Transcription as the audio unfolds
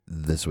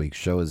This week's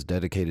show is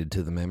dedicated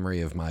to the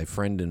memory of my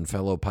friend and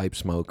fellow pipe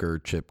smoker,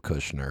 Chip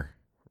Kushner.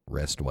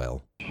 Rest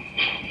well.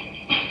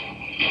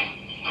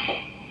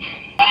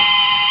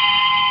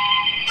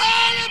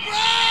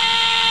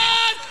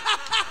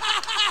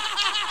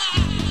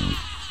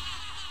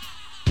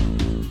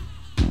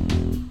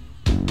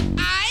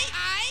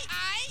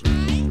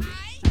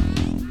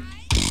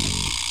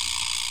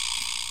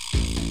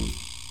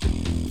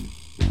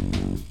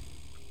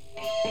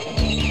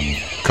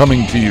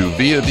 Coming to you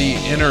via the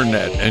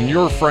internet and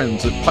your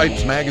friends at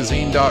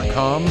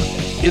PipesMagazine.com,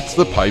 it's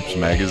the Pipes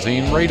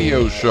Magazine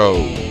radio show.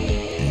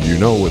 You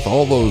know, with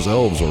all those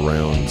elves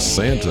around,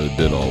 Santa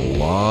did a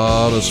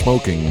lot of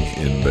smoking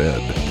in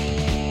bed.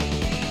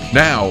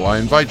 Now, I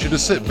invite you to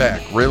sit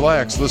back,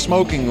 relax, the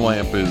smoking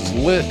lamp is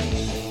lit.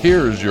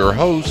 Here's your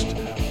host,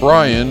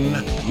 Brian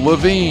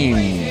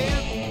Levine.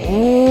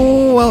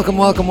 Oh, welcome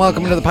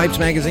to the Pipes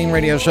Magazine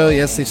radio show.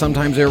 Yes, the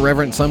sometimes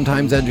irreverent,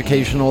 sometimes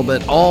educational,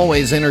 but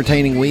always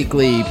entertaining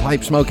weekly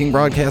pipe smoking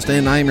broadcast,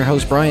 and I am your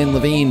host, Brian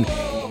Levine.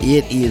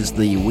 It is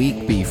the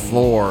week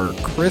before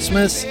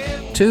Christmas,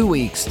 2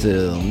 weeks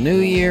till New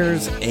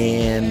Year's,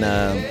 and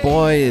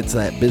boy, it's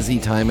that busy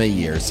time of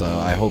year, so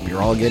I hope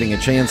you're all getting a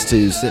chance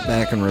to sit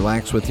back and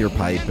relax with your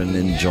pipe and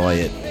enjoy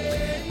it.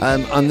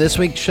 On this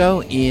week's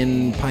show,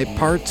 in Pipe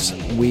Parts,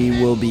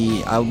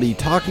 I'll be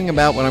talking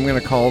about what I'm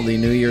going to call the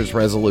New Year's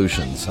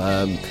resolutions.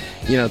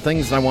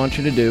 Things that I want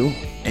you to do,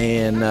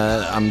 and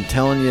I'm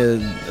telling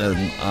you,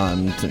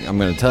 I'm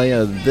going to tell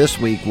you this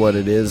week what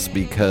it is,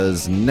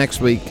 because next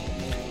week,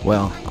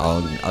 well,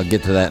 I'll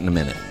get to that in a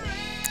minute.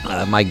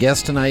 My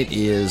guest tonight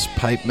is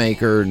pipe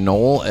maker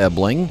Noel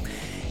Ebling,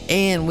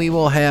 and we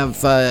will have,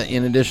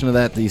 in addition to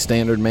that, the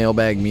standard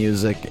mailbag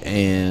music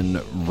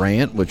and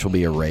rant, which will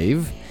be a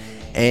rave.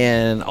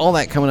 And all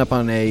that coming up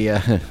on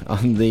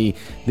on the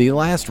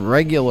last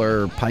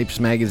regular Pipes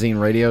Magazine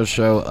radio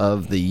show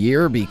of the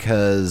year,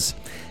 because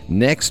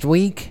next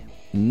week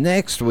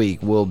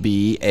will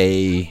be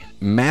a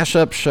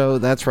mashup show.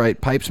 That's right,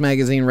 Pipes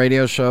Magazine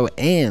radio show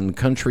and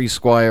Country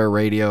Squire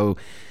radio,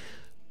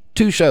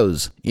 2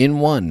 shows in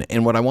one.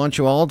 And what I want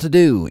you all to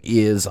do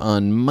is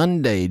on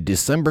Monday,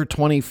 December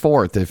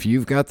 24th, if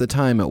you've got the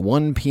time, at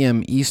 1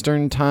 p.m.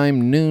 Eastern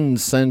Time, noon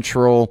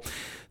Central.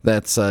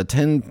 That's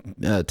 10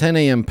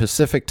 a.m.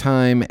 Pacific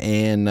Time,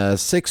 and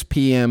 6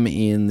 p.m.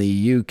 in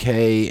the UK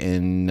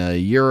and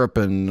Europe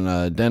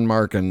and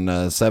Denmark,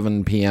 and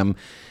 7 p.m.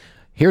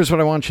 Here's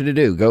what I want you to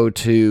do. Go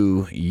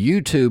to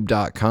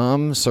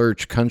youtube.com,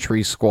 search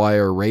Country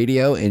Squire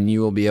Radio, and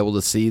you will be able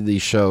to see the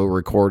show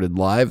recorded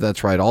live.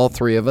 That's right, all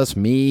 3 of us,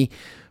 me,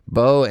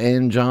 Bo,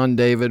 and John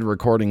David,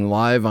 recording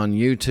live on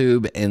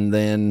YouTube. And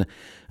then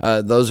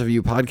those of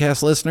you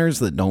podcast listeners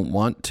that don't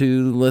want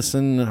to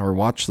listen or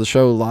watch the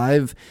show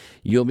live,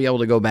 you'll be able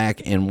to go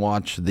back and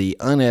watch the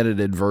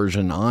unedited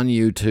version on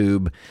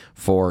YouTube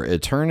for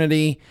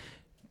eternity.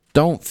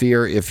 Don't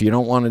fear, if you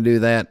don't want to do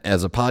that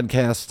as a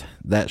podcast,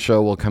 that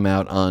show will come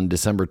out on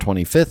December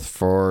 25th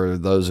for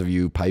those of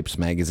you Pipes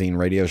Magazine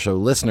radio show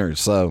listeners.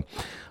 So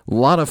a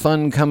lot of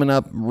fun coming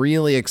up.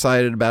 Really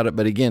excited about it.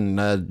 But again,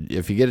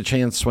 if you get a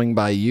chance, swing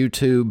by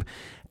YouTube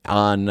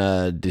on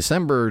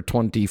December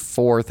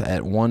 24th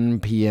at 1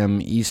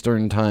 p.m.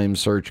 Eastern Time.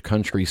 Search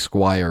Country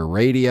Squire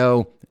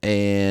Radio,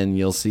 and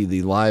you'll see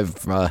the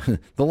live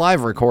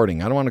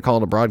recording. I don't want to call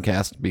it a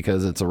broadcast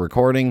because it's a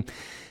recording,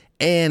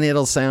 and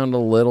it'll sound a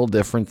little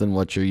different than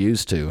what you're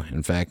used to.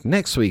 In fact,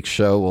 next week's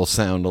show will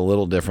sound a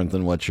little different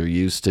than what you're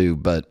used to,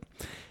 but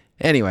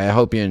anyway, I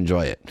hope you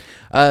enjoy it.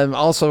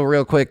 Also,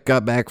 real quick,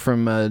 got back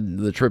from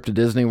the trip to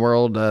Disney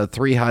World.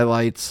 3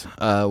 highlights.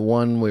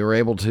 One, we were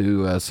able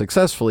to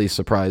successfully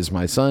surprise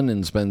my son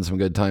and spend some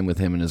good time with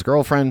him and his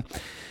girlfriend.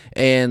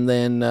 And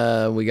then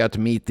we got to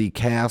meet the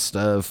cast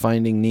of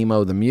Finding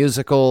Nemo the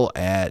Musical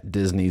at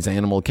Disney's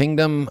Animal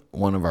Kingdom,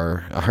 one of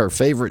our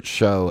favorite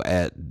show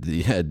at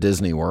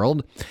Disney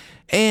World.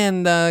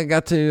 And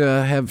got to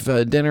have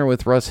dinner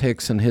with Russ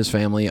Hicks and his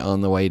family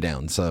on the way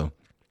down. So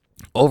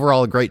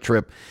overall, a great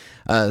trip.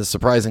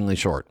 Surprisingly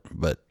short,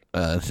 but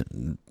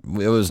it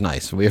was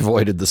nice. We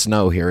avoided the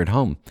snow here at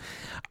home.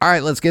 All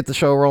right, let's get the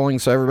show rolling.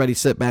 So everybody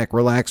sit back,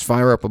 relax,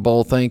 fire up a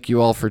bowl. Thank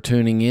you all for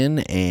tuning in,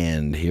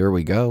 and here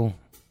we go.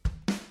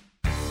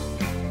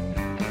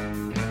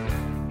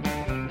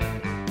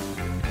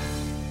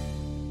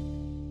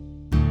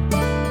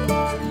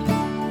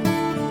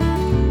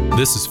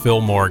 This is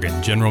Phil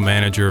Morgan, General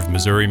Manager of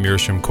Missouri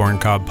Meerschaum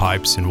Corncob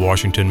Pipes in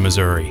Washington,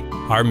 Missouri.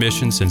 Our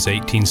mission since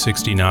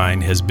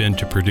 1869 has been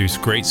to produce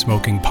great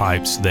smoking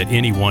pipes that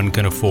anyone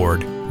can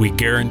afford. We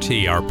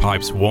guarantee our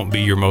pipes won't be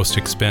your most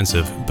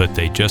expensive, but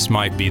they just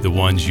might be the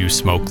ones you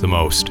smoke the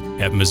most.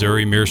 At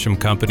Missouri Meerschaum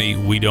Company,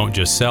 we don't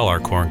just sell our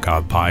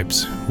corncob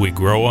pipes, we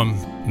grow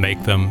them,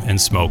 make them,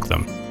 and smoke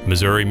them.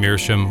 Missouri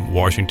Meerschaum,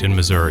 Washington,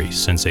 Missouri,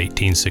 since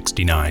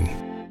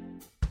 1869.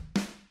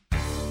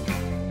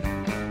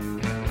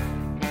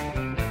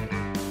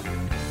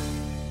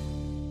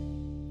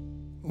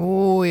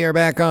 We are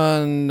back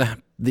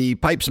on the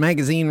Pipes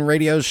Magazine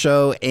radio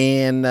show,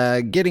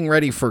 and getting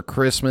ready for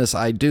Christmas.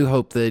 I do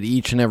hope that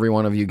each and every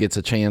one of you gets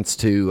a chance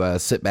to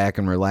sit back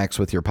and relax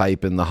with your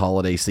pipe in the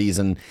holiday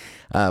season,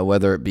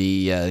 whether it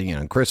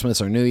be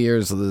Christmas or New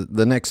Year's.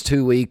 The next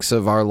 2 weeks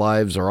of our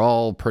lives are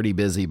all pretty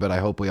busy, but I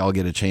hope we all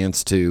get a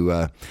chance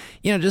to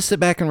just sit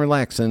back and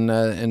relax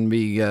and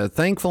be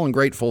thankful and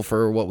grateful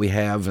for what we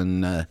have,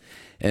 and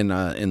in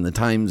the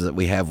times that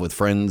we have with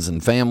friends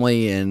and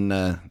family, and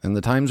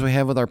the times we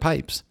have with our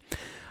pipes.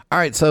 All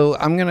right, so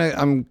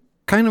I'm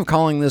kind of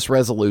calling this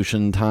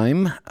resolution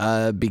time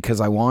because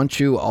I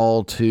want you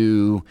all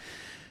to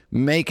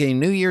make a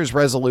New Year's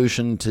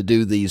resolution to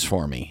do these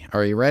for me.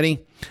 Are you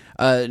ready?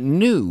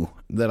 New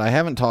that I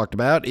haven't talked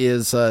about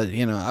is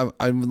I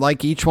would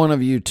like each one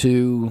of you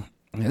to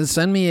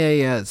send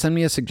me a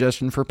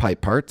suggestion for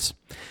pipe parts.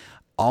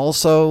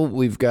 Also,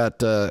 we've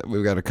got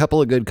a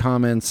couple of good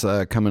comments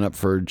coming up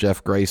for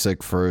Jeff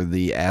Graysick for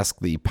the Ask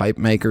the Pipe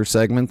Maker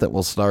segment that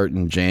will start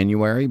in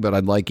January. But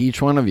I'd like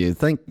each one of you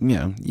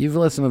you've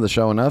listened to the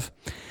show enough.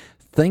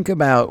 Think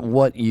about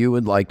what you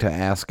would like to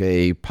ask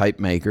a pipe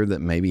maker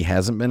that maybe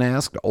hasn't been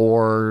asked,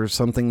 or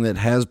something that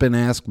has been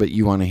asked but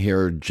you want to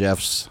hear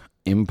Jeff's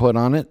input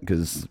on it,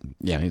 because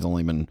he's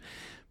only been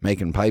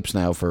making pipes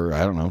now for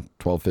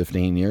 12,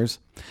 15 years.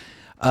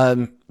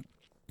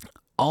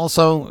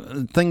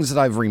 Also, things that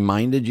I've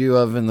reminded you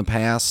of in the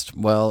past,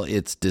 well,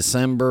 it's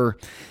December.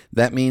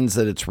 That means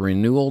that it's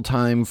renewal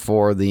time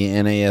for the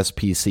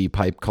NASPC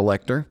pipe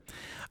collector.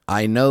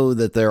 I know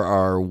that there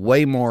are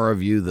way more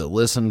of you that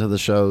listen to the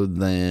show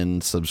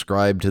than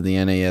subscribe to the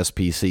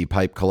NASPC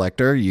pipe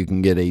collector. You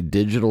can get a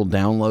digital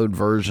download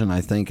version. I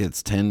think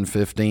it's $10,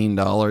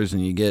 $15,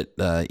 and you get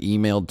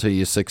emailed to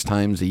you 6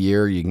 times a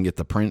year. You can get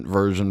the print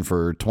version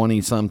for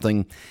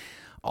 20-something.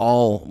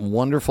 All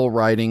wonderful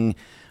writing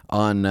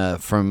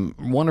from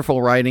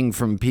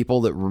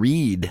people that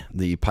read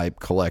the pipe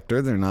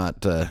collector. They're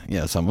not,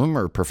 some of them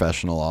are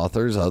professional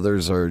authors.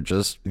 Others are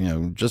just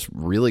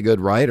really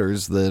good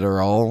writers that are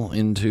all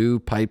into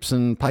pipes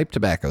and pipe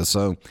tobacco.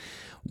 So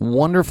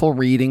wonderful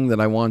reading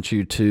that I want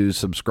you to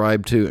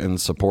subscribe to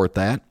and support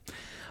that.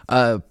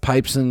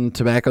 Pipes and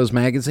Tobaccos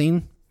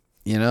magazine.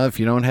 If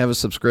you don't have a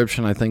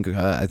subscription, I think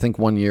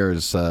 1 year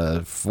is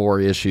 4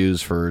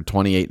 issues for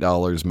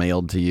 $28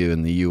 mailed to you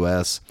in the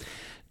U.S.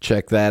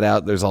 Check that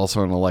out. There's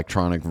also an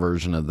electronic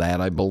version of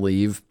that, I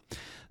believe.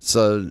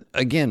 So,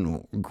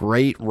 again,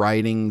 great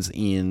writings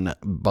in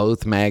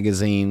both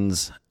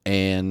magazines,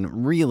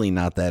 and really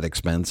not that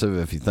expensive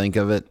if you think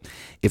of it.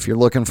 If you're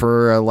looking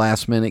for a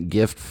last-minute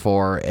gift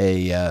for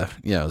a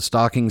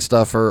stocking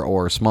stuffer,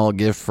 or a small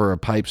gift for a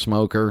pipe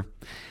smoker,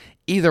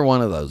 either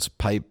one of those,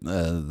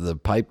 the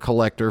Pipe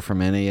Collector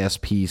from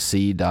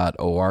naspc.org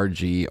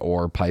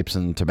or Pipes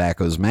and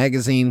Tobaccos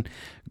magazine,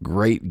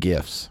 great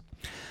gifts.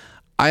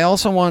 I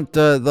also want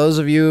those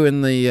of you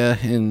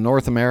in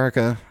North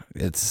America.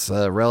 It's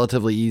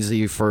relatively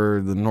easy for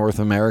the North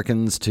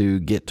Americans to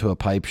get to a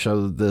pipe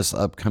show this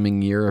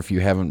upcoming year if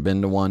you haven't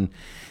been to one.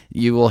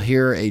 You will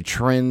hear a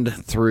trend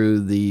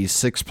through the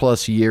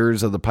 6+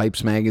 years of the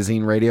Pipes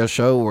Magazine radio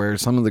show where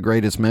some of the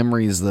greatest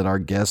memories that our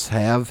guests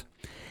have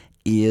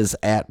is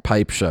at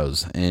pipe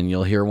shows, and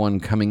you'll hear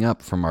one coming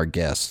up from our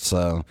guests.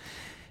 So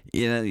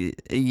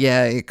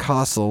it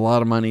costs a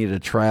lot of money to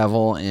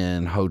travel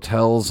and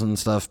hotels and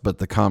stuff, but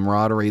the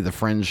camaraderie, the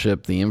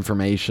friendship, the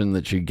information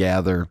that you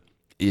gather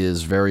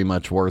is very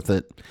much worth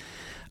it.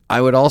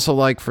 I would also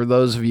like for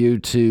those of you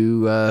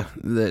to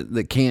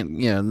that can't,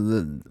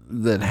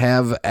 that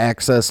have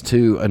access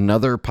to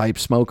another pipe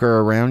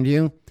smoker around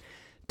you,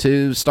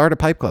 to start a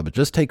pipe club. It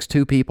just takes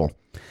 2 people.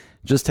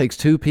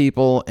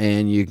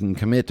 And you can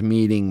commit to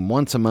meeting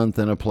once a month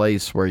in a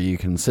place where you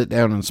can sit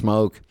down and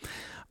smoke.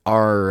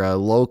 Our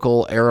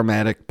local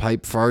aromatic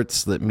pipe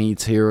farts that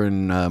meets here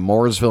in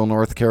Mooresville,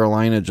 North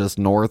Carolina, just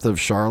north of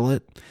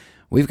Charlotte.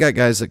 We've got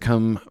guys that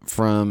come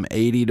from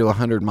 80 to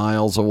 100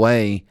 miles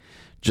away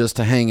just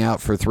to hang out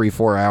for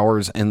 3-4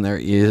 hours, and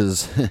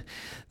there's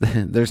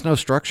no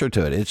structure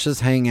to it. It's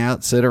just hang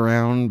out, sit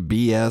around,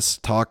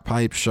 BS, talk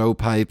pipes, show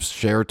pipes,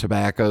 share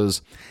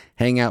tobaccos,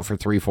 hang out for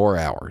 3-4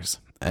 hours.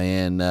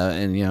 And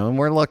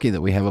we're lucky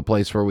that we have a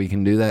place where we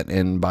can do that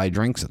and buy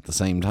drinks at the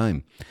same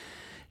time.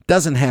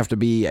 Doesn't have to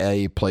be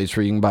a place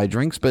where you can buy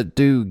drinks, but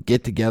do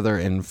get together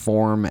and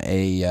form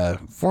a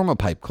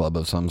pipe club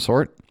of some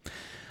sort.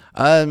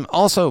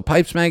 Also,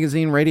 Pipes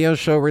Magazine radio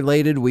show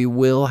related, we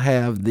will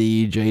have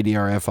the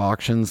JDRF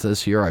auctions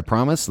this year, I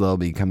promise. They'll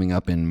be coming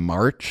up in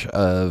March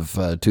of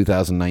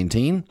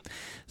 2019,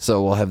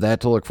 so we'll have that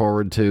to look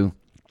forward to.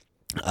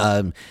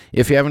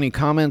 If you have any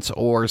comments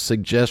or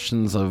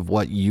suggestions of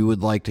what you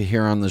would like to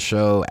hear on the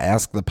show,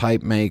 ask the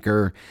pipe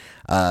maker,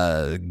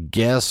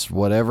 guess,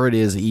 whatever it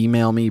is,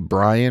 email me,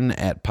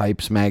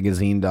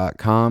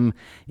 brian@pipesmagazine.com.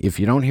 If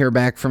you don't hear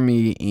back from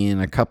me in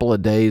a couple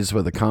of days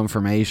with a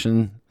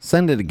confirmation,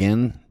 send it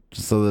again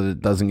just so that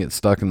it doesn't get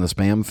stuck in the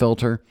spam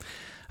filter.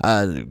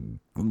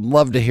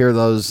 Love to hear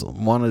those.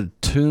 Want to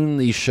tune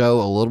the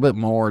show a little bit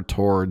more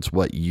towards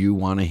what you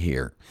want to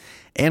hear.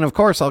 And of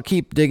course, I'll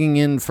keep digging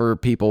in for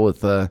people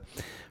with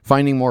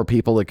finding more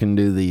people that can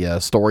do the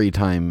story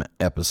time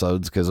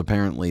episodes, because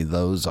apparently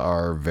those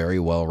are very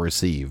well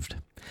received.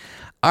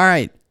 All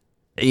right.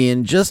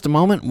 In just a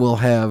moment, we'll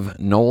have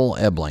Noel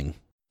Ebling.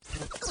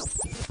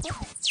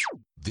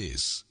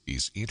 This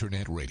is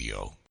Internet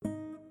Radio.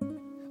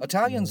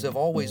 Italians have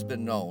always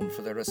been known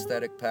for their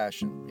aesthetic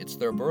passion. It's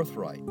their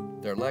birthright,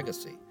 their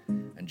legacy.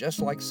 And just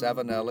like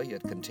Savinelli,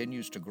 it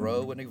continues to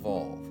grow and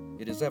evolve.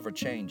 It is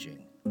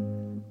ever-changing.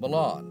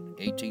 Milan,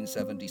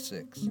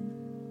 1876.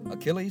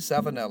 Achille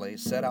Savinelli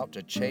set out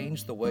to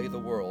change the way the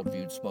world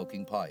viewed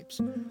smoking pipes,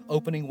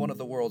 opening one of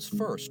the world's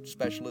first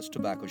specialist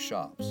tobacco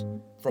shops.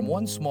 From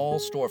one small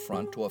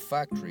storefront to a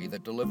factory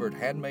that delivered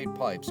handmade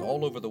pipes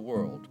all over the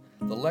world,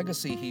 the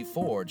legacy he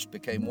forged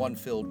became one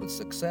filled with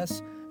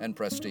success and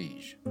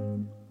prestige.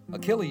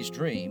 Achilles'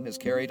 dream is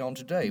carried on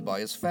today by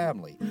his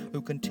family,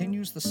 who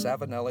continues the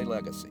Savinelli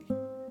legacy.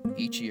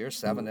 Each year,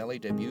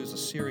 Savinelli debuts a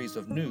series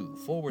of new,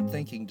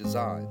 forward-thinking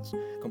designs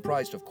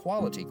comprised of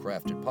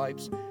quality-crafted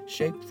pipes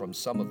shaped from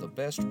some of the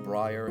best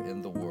briar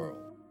in the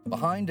world.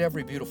 Behind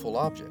every beautiful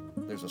object,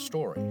 there's a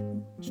story.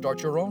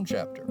 Start your own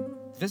chapter.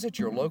 Visit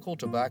your local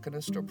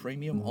tobacconist or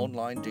premium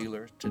online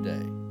dealer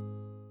today.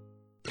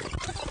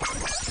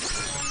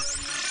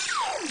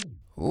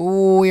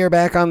 We are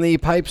back on the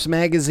Pipes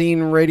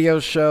Magazine radio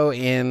show,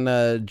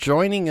 and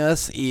joining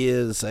us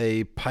is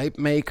a pipe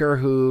maker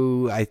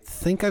who I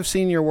think I've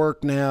seen your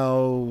work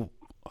now.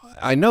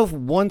 I know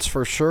once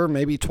for sure,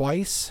 maybe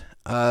twice.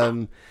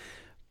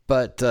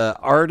 But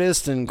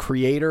artist and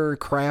creator,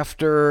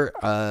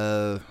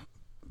 crafter,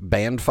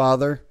 band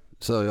father.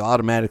 So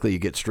automatically you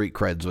get street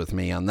creds with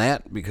me on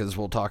that, because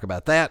we'll talk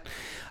about that.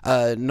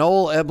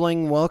 Noel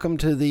Ebling, welcome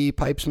to the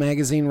Pipes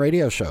Magazine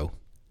radio show.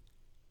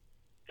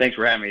 Thanks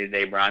for having me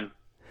today, Brian.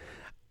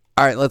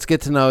 All right, let's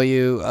get to know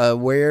you.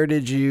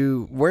 Where'd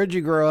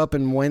you grow up,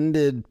 and when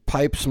did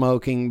pipe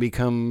smoking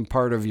become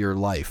part of your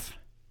life?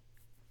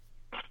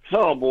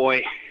 Oh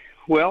boy,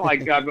 well,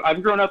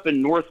 I've grown up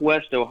in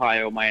Northwest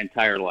Ohio my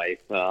entire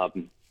life. I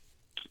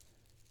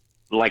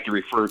like to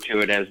refer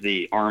to it as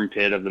the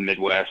armpit of the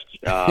Midwest.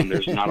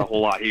 There's not a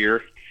whole lot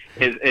here.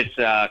 It's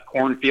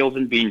cornfields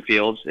and bean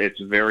fields.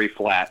 It's very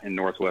flat in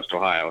Northwest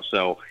Ohio.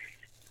 So.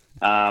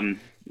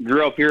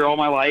 Grew up here all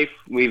my life.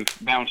 We've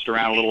bounced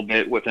around a little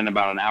bit within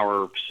about an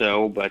hour or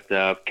so, but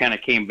kind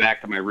of came back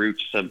to my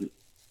roots.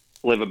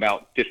 Live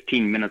about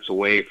 15 minutes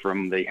away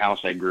from the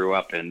house I grew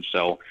up in.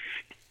 So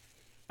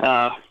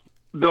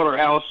built our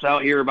house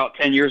out here about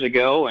 10 years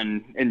ago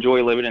and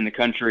enjoy living in the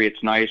country.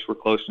 It's nice. We're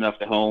close enough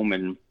to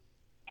home,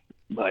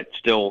 but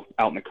still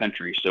out in the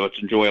country, so it's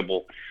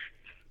enjoyable.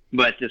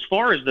 But as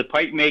far as the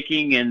pipe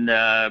making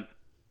and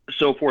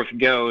so forth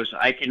goes,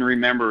 I can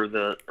remember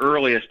the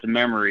earliest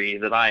memory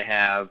that I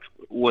have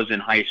was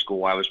in high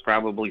school. I was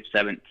probably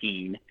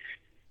 17.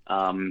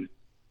 I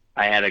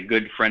had a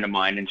good friend of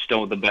mine, and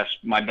still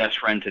my best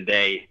friend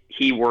today.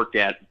 He worked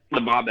at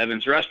the Bob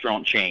Evans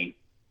restaurant chain,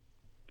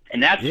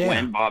 and that's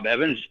when Bob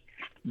Evans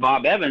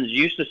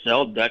used to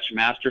sell Dutch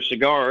Master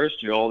cigars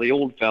to all the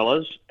old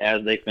fellas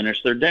as they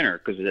finished their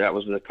dinner, because that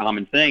was the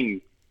common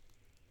thing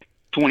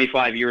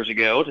 25 years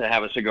ago, to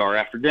have a cigar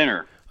after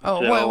dinner.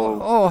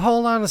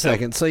 Hold on a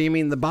second. So you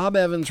mean the Bob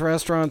Evans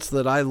restaurants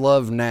that I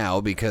love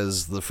now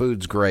because the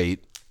food's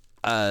great?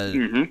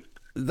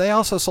 They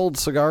also sold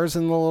cigars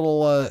in the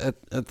little at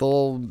the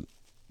little.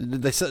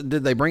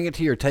 Did they bring it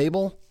to your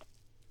table?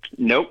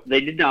 Nope,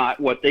 they did not.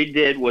 What they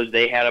did was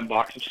they had a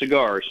box of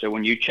cigars. So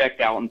when you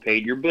checked out and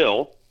paid your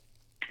bill,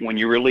 when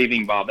you were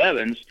leaving Bob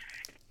Evans,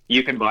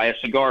 you could buy a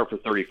cigar for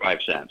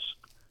 35 cents,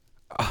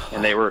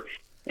 and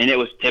it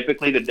was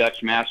typically the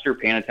Dutch Master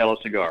Panatella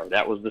cigar.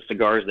 That was the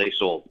cigars they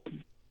sold.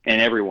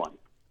 And everyone,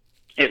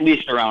 at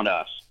least around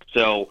us.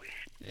 So,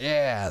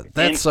 yeah,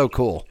 that's so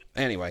cool.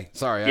 Anyway,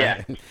 sorry.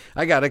 Yeah.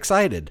 I got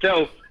excited.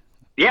 So,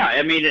 yeah,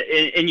 I mean,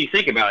 and you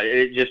think about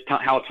it just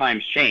how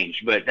times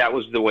change. But that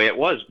was the way it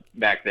was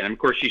back then. And of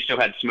course, you still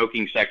had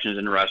smoking sections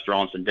in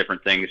restaurants and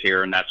different things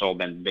here, and that's all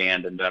been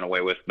banned and done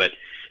away with. But,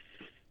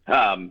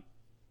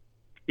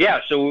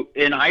 so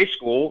in high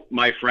school,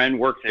 my friend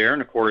worked there,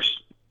 and of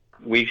course,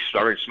 we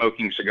started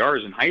smoking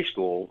cigars in high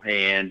school,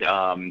 and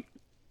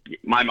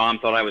my mom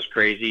thought I was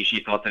crazy.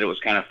 She thought that it was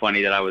kind of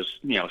funny that I was,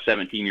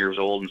 17 years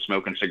old and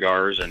smoking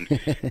cigars. And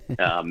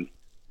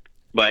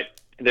but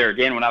there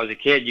again, when I was a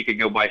kid, you could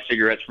go buy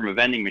cigarettes from a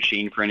vending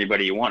machine for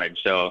anybody you wanted.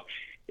 So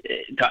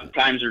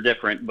times are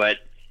different, but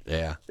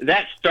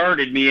that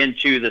started me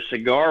into the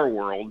cigar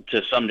world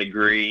to some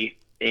degree,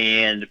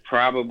 and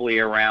probably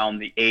around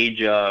the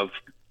age of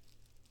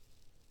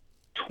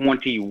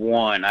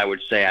 21, I would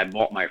say, I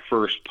bought my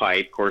first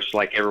pipe. Of course,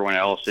 like everyone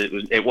else,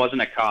 it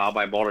wasn't a Cobb.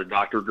 I bought a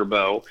Dr.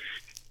 Gerbeau,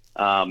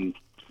 a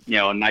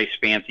nice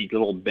fancy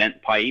little bent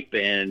pipe,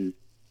 and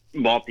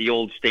bought the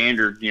old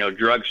standard,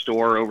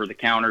 drugstore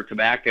over-the-counter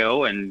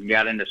tobacco, and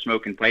got into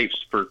smoking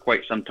pipes for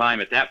quite some time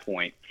at that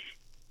point.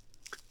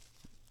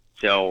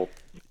 So,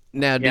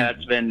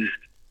 it's been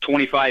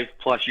 25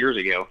 plus years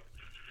ago.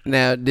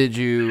 Now, did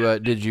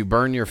you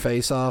burn your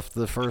face off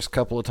the first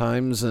couple of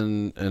times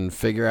and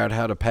figure out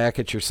how to pack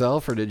it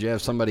yourself, or did you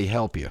have somebody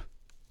help you?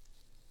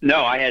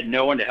 No, I had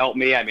no one to help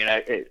me. I mean,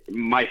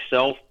 my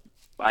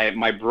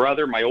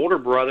older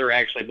brother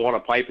actually bought a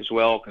pipe as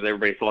well because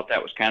everybody thought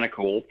that was kind of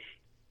cool.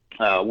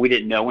 We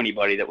didn't know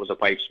anybody that was a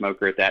pipe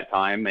smoker at that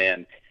time,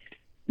 and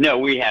no,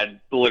 we had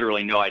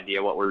literally no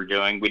idea what we were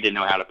doing. We didn't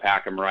know how to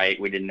pack them right.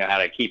 We didn't know how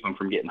to keep them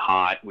from getting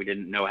hot. We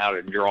didn't know how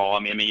to draw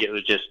them. I mean, it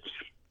was just,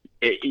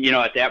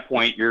 at that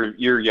point,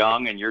 you're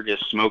young and you're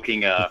just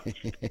smoking a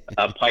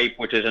pipe,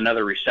 which is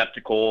another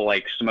receptacle,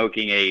 like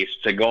smoking a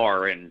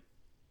cigar, and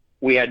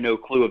we had no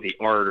clue of the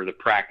art or the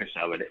practice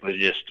of it. It was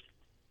just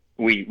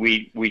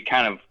we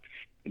kind of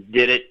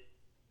did it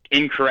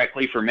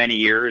incorrectly for many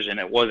years, and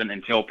it wasn't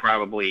until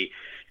probably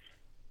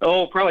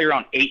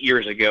around 8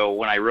 years ago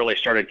when I really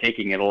started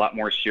taking it a lot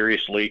more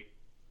seriously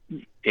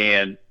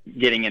and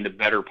getting into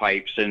better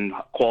pipes and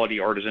quality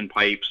artisan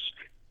pipes,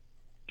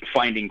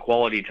 finding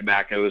quality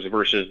tobaccos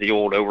versus the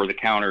old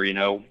over-the-counter,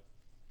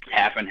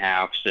 half and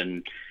halves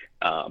and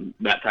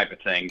that type of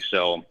thing.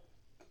 So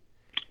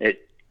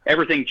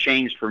everything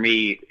changed for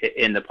me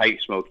in the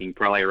pipe smoking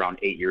probably around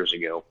 8 years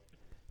ago.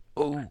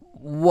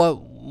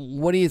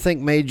 What do you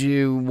think made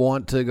you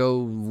want to go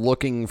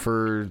looking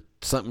for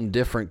something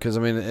different? Because I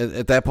mean,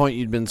 at that point,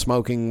 you'd been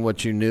smoking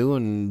what you knew,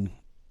 and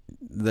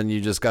then you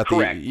just got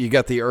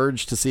the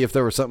urge to see if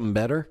there was something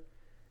better.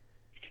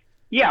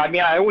 Yeah, I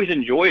mean, I always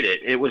enjoyed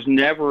it. It was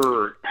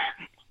never,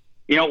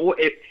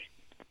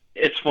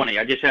 it's funny.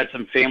 I just had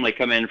some family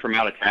come in from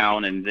out of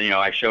town, and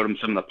I showed them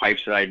some of the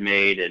pipes that I'd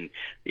made, and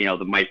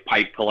my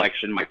pipe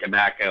collection, my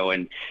tobacco,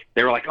 and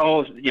they were like,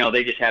 "Oh,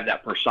 they just have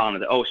that persona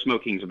that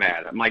smoking's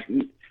bad." I'm like,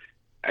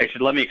 I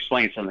said, "Let me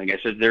explain something." I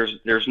said,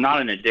 "There's not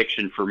an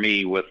addiction for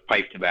me with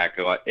pipe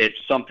tobacco. It's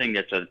something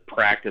that's a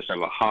practice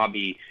of a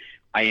hobby.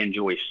 I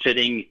enjoy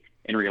sitting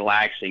and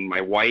relaxing. My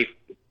wife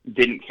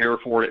didn't care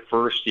for it at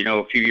first,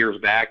 a few years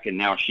back, and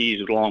now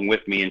she's along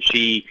with me, and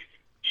she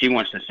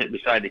wants to sit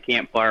beside the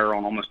campfire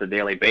on almost a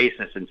daily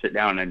basis and sit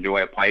down and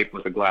enjoy a pipe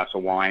with a glass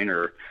of wine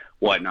or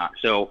whatnot."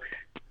 So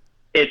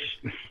it's,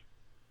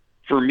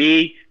 for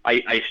me,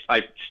 I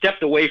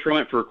stepped away from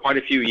it for quite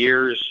a few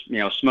years,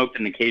 smoked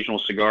an occasional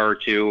cigar or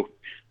two.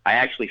 I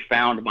actually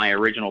found my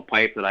original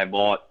pipe that I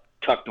bought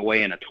tucked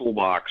away in a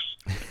toolbox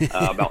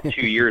about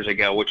 2 years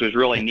ago, which was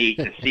really neat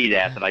to see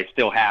that I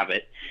still have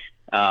it.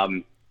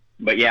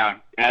 But yeah,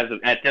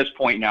 at this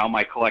point now,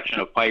 my collection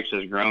of pipes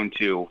has grown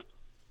to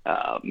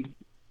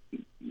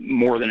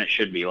more than it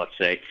should be, let's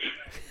say.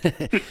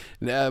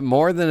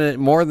 more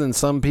than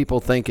some people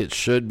think it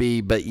should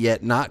be, but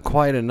yet not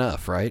quite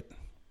enough, right?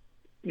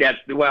 That's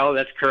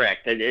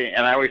correct.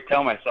 And I always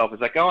tell myself,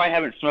 it's like, I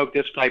haven't smoked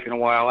this pipe in a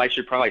while. I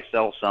should probably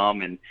sell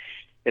some. And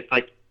it's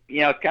like,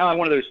 it's kind of like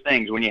one of those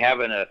things when you have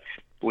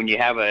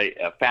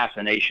a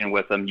fascination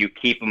with them, you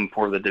keep them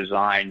for the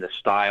design, the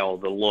style,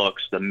 the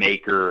looks, the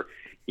maker,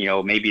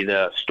 maybe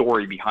the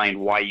story behind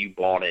why you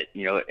bought it.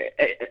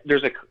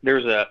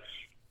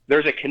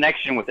 There's a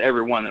connection with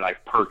everyone that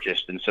I've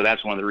purchased, and so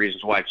that's one of the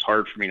reasons why it's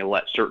hard for me to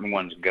let certain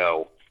ones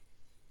go,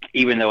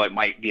 even though it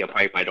might be a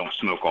pipe I don't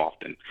smoke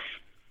often.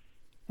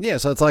 Yeah,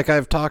 so it's like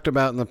I've talked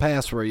about in the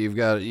past, where you've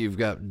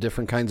got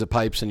different kinds of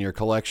pipes in your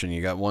collection.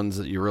 You got ones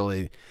that you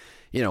really,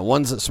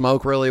 ones that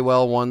smoke really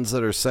well, ones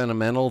that are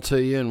sentimental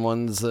to you, and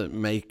ones that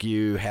make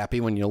you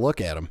happy when you look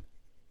at them.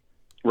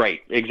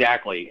 Right,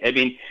 exactly. I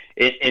mean,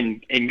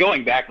 in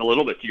going back a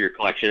little bit to your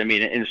collection, I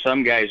mean, and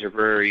some guys are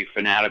very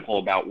fanatical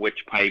about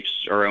which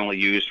pipes are only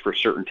used for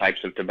certain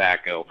types of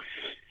tobacco.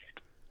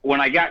 When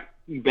I got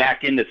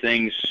back into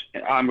things,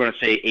 I'm going to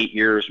say 8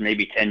 years,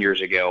 maybe 10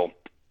 years ago,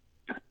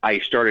 I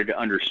started to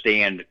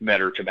understand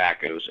better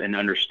tobaccos and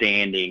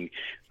understanding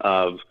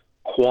of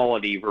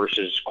quality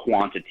versus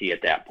quantity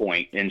at that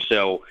point. And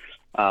so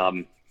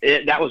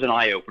that was an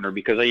eye-opener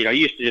because, I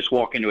used to just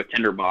walk into a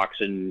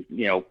tinderbox and,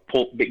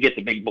 get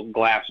the big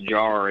glass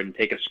jar and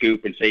take a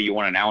scoop and say you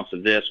want an ounce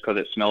of this because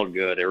it smelled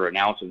good, or an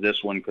ounce of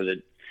this one because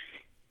it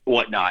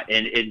whatnot.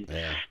 And it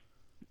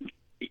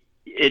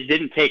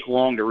didn't take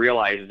long to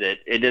realize that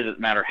it doesn't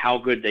matter how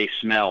good they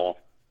smell,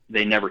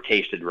 they never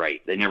tasted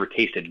right. They never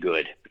tasted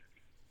good.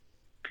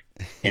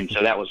 And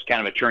so that was kind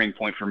of a turning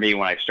point for me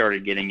when I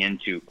started getting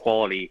into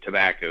quality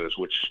tobaccos,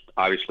 which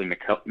obviously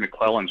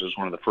McClellan's was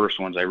one of the first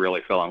ones I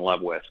really fell in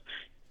love with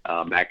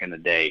back in the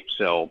day.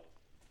 So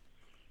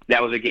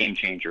that was a game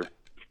changer.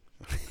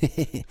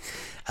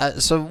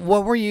 So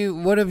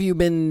what have you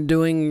been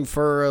doing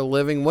for a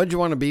living? What did you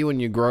want to be when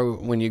you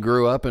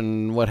grew up,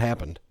 and what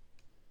happened?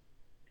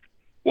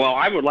 Well,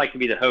 I would like to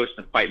be the host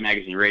of Pipe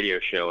Magazine radio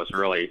show is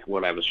really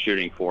what I was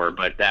shooting for,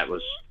 but that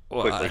was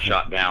quickly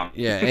shot down.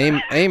 Yeah,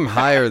 aim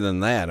higher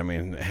than that. I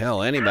mean,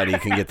 hell, anybody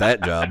can get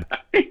that job.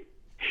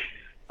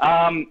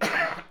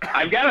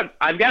 I've got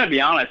to be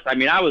honest. I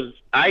mean,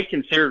 I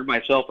considered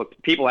myself.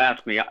 People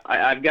ask me.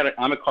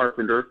 I'm a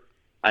carpenter.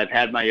 I've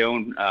had my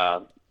own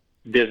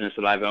business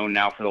that I've owned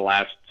now for the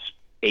last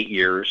 8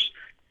 years.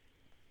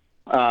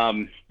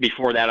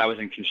 Before that, I was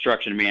in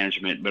construction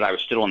management, but I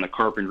was still in the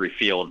carpentry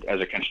field as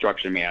a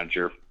construction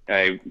manager.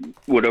 I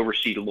would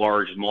oversee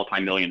large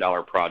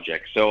multi-million-dollar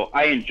projects. So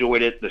I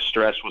enjoyed it. The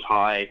stress was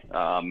high.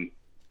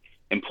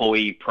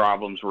 Employee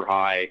problems were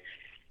high.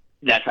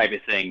 that type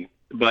of thing.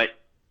 But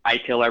I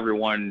tell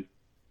everyone,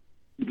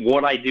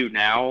 what I do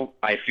now,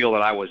 I feel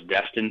that I was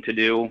destined to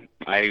do.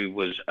 I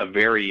was a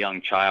very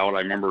young child. I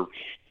remember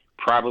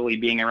probably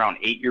being around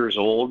 8 years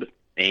old,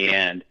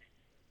 and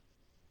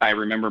I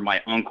remember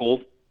my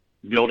uncle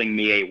building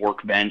me a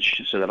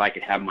workbench so that I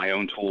could have my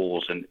own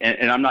tools. And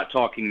I'm not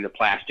talking the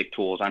plastic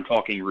tools. I'm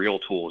talking real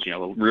tools, a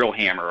real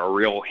hammer, a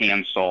real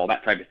handsaw,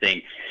 that type of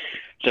thing.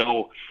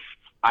 So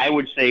I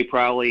would say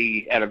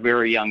probably at a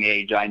very young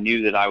age, I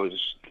knew that I was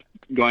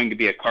going to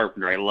be a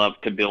carpenter. I love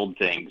to build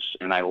things,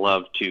 and I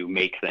love to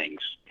make things.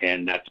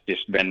 And that's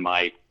just been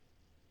my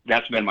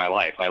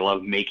life. I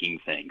love making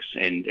things,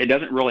 and it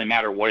doesn't really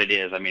matter what it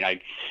is. I mean, I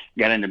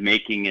got into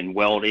making and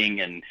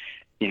welding and,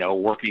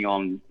 working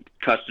on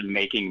custom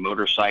making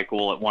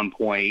motorcycle at one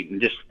point,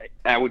 and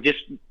I would just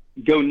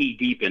go knee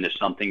deep into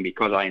something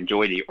because I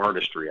enjoy the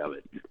artistry of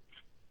it.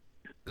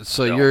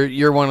 So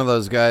you're one of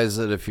those guys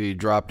that if you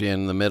dropped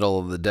in the middle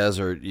of the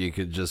desert, you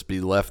could just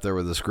be left there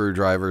with a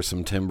screwdriver,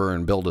 some timber,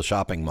 and build a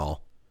shopping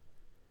mall.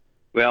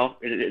 Well,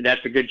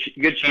 that's a good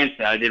chance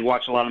that I did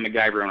watch a lot of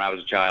MacGyver when I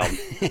was a child.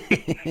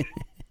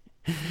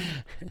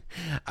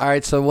 All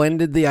right, so when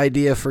did the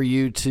idea for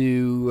you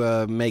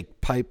to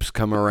make pipes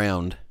come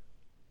around?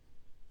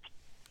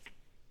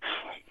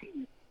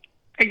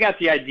 I got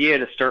the idea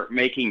to start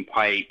making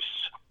pipes.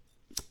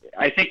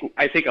 I think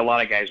a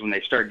lot of guys, when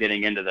they start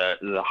getting into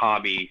the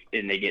hobby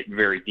and they get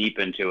very deep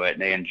into it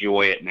and they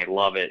enjoy it and they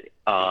love it,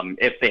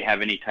 if they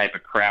have any type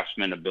of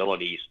craftsman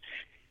abilities,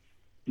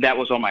 that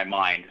was on my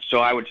mind. So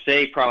I would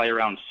say probably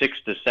around 6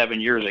 to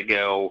 7 years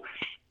ago,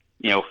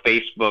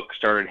 Facebook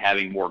started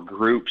having more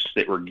groups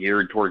that were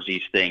geared towards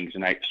these things,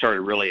 and I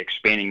started really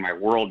expanding my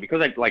world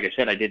because, like I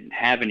said, I didn't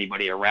have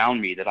anybody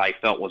around me that I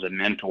felt was a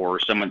mentor or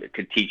someone that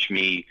could teach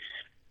me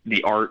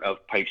the art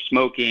of pipe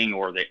smoking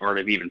or the art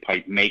of even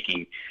pipe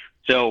making.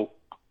 So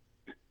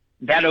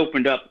that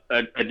opened up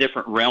a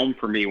different realm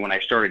for me when I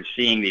started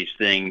seeing these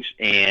things.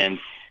 And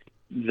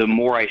the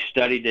more I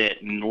studied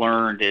it and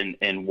learned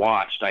and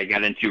watched, I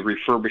got into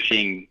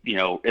refurbishing,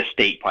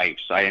 estate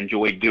pipes. I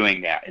enjoyed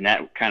doing that. And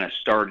that kind of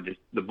started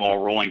the ball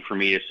rolling for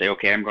me to say,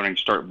 okay, I'm going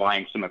to start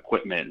buying some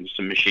equipment and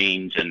some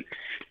machines. And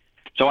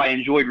so I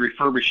enjoyed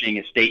refurbishing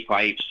estate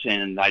pipes,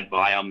 and I'd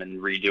buy them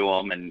and redo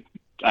them. And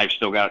I've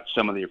still got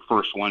some of the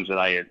first ones that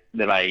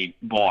I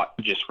bought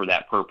just for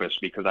that purpose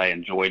because I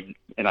enjoyed,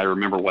 and I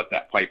remember what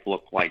that pipe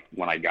looked like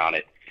when I got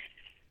it.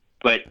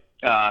 But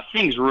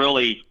things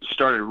really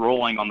started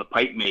rolling on the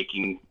pipe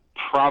making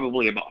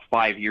probably about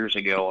 5 years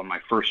ago on my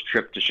first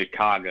trip to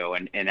Chicago,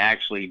 and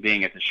actually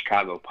being at the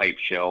Chicago Pipe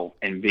Show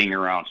and being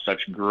around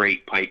such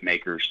great pipe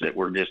makers that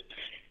were just,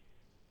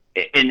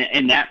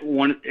 and that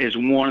one is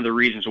one of the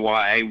reasons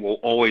why I will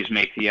always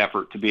make the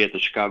effort to be at the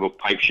Chicago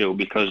Pipe Show,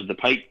 because the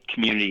pipe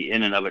community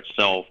in and of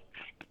itself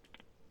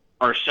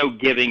are so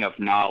giving of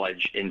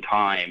knowledge and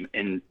time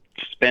and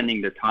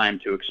spending the time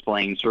to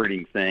explain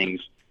certain things.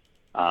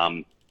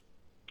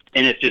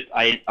 And it's just,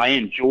 I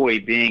enjoy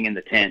being in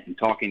the tent and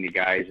talking to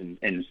guys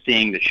and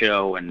seeing the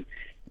show and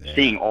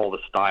seeing all the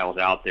styles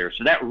out there.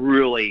 So that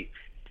really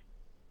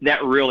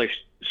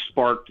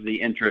sparked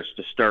the interest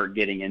to start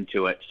getting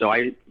into it. So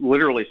I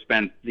literally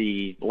spent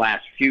the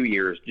last few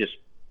years just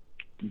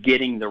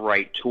getting the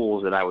right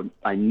tools that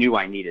I knew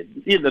I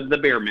needed. The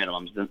bare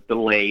minimums, the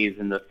lathes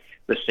and the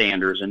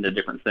sanders and the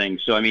different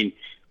things. So, I mean,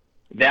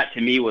 that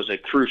to me was a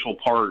crucial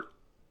part.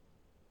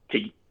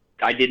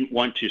 I didn't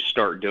want to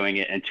start doing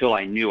it until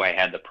I knew I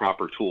had the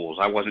proper tools.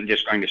 I wasn't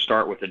just going to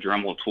start with a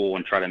Dremel tool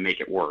and try to make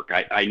it work.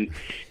 I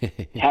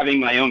having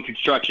my own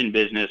construction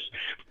business,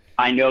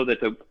 I know that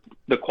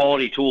the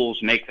quality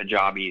tools make the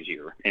job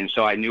easier. And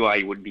so I knew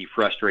I would be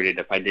frustrated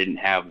if I didn't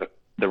have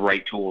the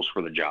right tools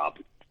for the job.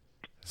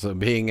 So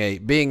being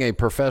a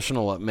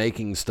professional at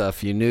making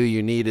stuff, you knew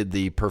you needed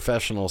the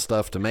professional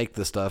stuff to make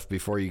the stuff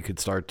before you could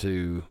start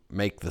to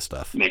make the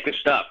stuff. Make the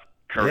stuff.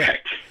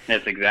 Correct. Yeah.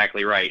 That's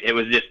exactly right. It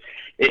was just,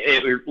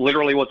 it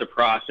literally was a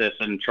process,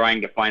 and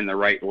trying to find the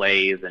right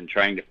lathe and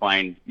trying to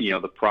find,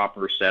 the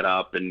proper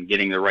setup and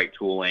getting the right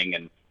tooling.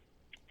 And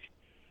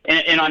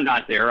I'm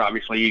not there.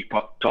 Obviously, you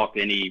talk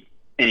to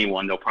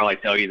anyone, they'll probably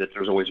tell you that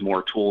there's always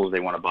more tools they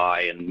want to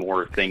buy and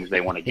more things they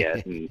want to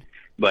get.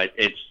 But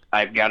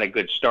I've got a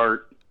good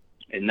start,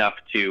 enough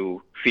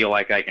to feel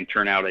like I can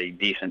turn out a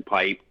decent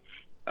pipe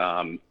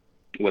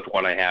with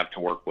what I have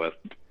to work with.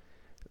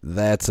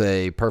 That's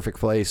a perfect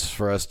place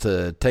for us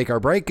to take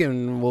our break,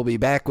 and we'll be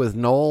back with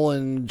Noel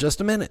in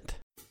just a minute.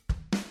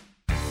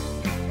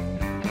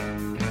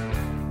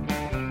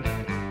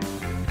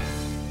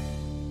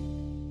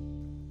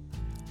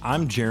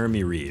 I'm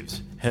Jeremy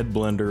Reeves, head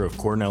blender of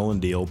Cornell &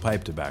 Deal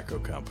Pipe Tobacco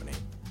Company.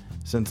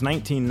 Since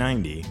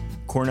 1990,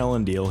 Cornell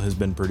 & Deal has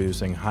been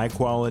producing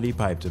high-quality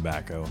pipe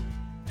tobacco,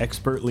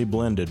 expertly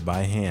blended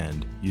by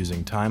hand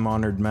using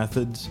time-honored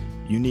methods,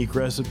 unique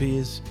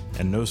recipes,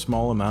 and no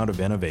small amount of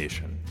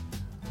innovation.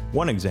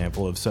 One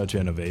example of such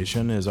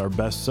innovation is our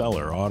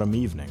bestseller, Autumn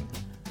Evening.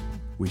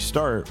 We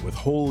start with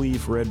whole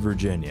leaf red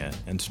Virginia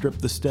and strip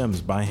the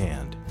stems by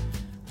hand.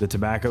 The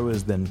tobacco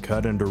is then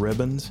cut into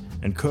ribbons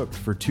and cooked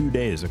for 2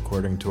 days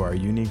according to our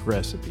unique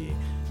recipe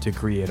to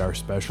create our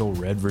special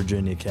Red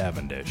Virginia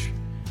Cavendish.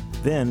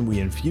 Then we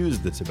infuse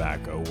the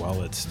tobacco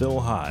while it's still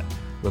hot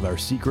with our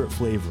secret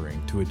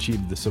flavoring to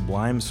achieve the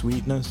sublime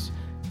sweetness,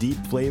 deep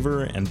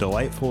flavor, and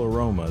delightful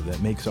aroma that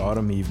makes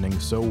autumn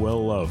evenings so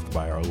well loved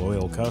by our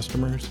loyal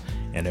customers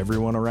and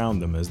everyone around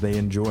them as they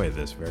enjoy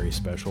this very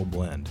special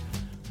blend.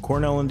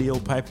 Cornell & Deal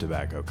Pipe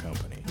Tobacco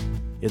Company.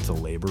 It's a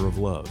labor of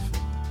love.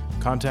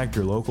 Contact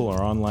your local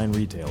or online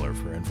retailer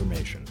for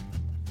information.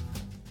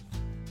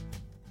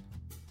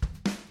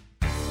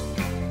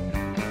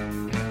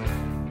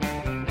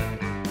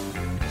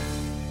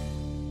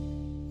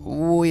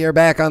 We are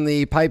back on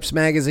the Pipes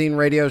Magazine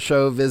radio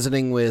show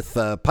visiting with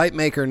pipe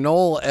maker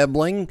Noel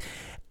Ebling.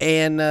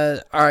 And,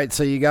 all right,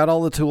 so you got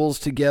all the tools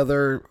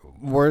together.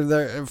 Were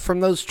there,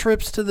 from those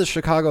trips to the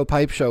Chicago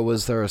Pipe Show,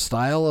 was there a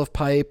style of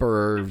pipe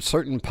or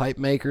certain pipe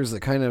makers that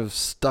kind of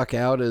stuck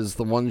out as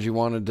the ones you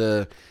wanted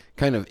to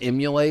kind of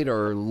emulate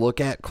or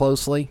look at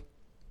closely?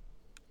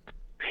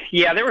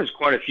 Yeah, there was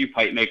quite a few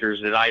pipe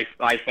makers that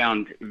I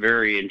found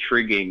very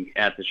intriguing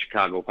at the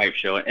Chicago Pipe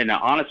Show. And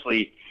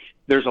honestly,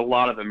 there's a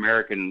lot of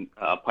American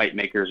pipe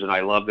makers, and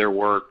I love their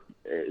work.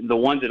 The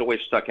ones that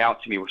always stuck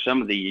out to me were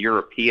some of the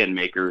European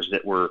makers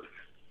that were,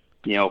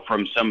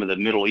 from some of the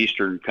Middle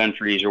Eastern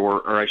countries,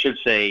 or I should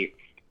say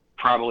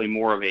probably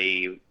more of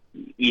a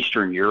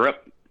Eastern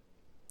Europe.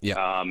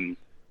 Yeah.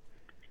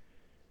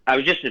 I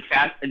was just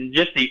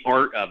the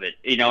art of it.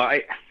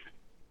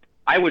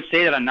 I would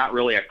say that I'm not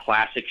really a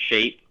classic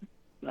shape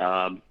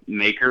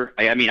maker.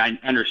 I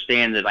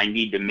understand that I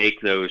need to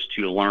make those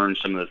to learn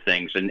some of the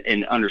things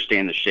and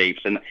understand the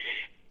shapes. And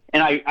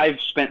I've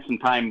spent some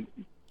time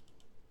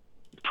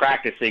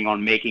practicing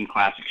on making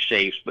classic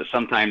shapes, but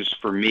sometimes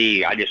for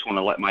me, I just want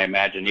to let my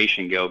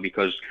imagination go,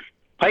 because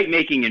pipe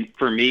making, and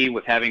for me,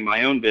 with having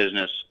my own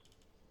business,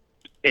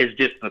 is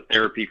just the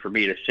therapy for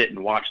me to sit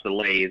and watch the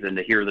lathe and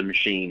to hear the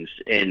machines.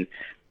 And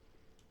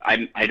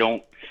I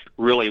don't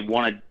really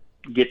want to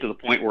get to the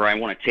point where I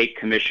want to take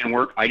commission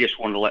work. I just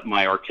want to let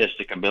my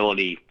artistic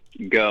ability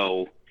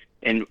go,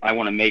 and I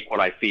want to make what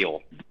I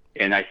feel.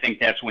 And I think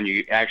that's when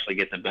you actually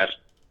get the best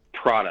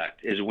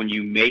product, is when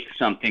you make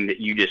something that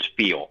you just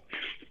feel.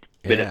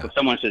 But if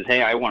someone says,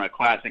 "Hey, I want a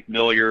classic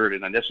billiard,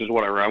 and this is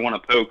whatever I want, a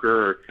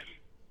poker,"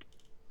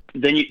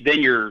 then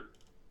you're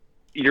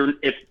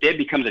it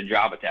becomes a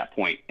job at that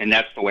point, and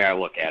that's the way I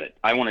look at it.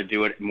 I want to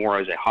do it more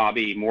as a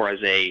hobby, more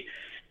as a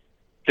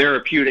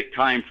therapeutic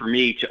time for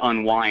me to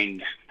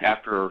unwind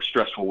after a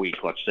stressful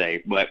week, let's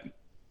say. But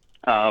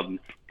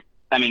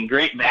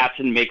Grant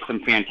Batson makes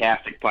some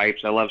fantastic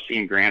pipes. I love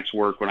seeing Grant's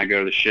work when I go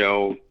to the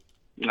show.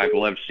 I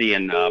love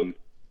seeing, of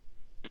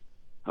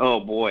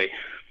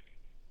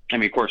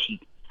course,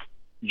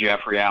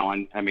 Jeffrey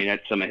Allen.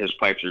 Some of his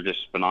pipes are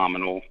just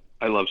phenomenal.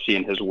 I love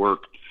seeing his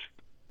work.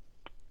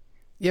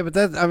 Yeah, but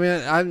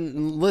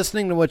I'm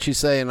listening to what you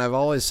say, and I've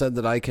always said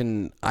that I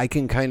can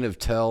kind of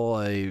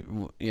tell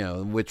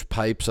which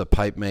pipes a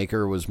pipe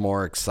maker was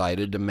more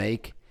excited to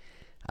make,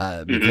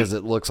 because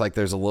it looks like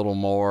there's a little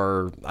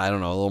more, a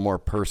little more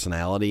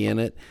personality in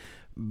it.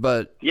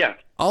 But yeah,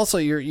 also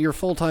your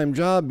full-time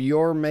job,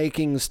 you're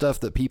making stuff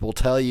that people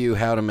tell you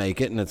how to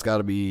make it, and it's got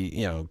to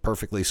be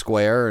perfectly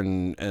square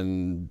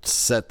and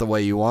set the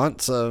way you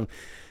want. So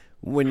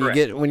when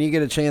you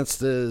get a chance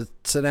to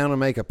sit down and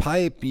make a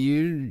pipe,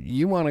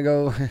 you want to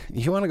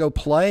go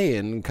play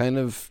and kind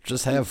of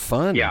just have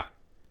fun. Yeah.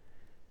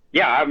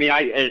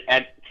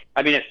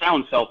 It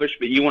sounds selfish,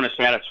 but you want to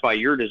satisfy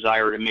your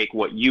desire to make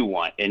what you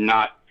want, and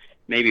not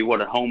maybe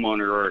what a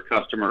homeowner or a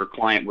customer or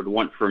client would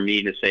want for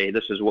me to say,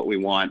 "This is what we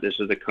want. This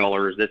is the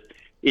colors."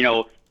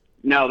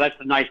 No, that's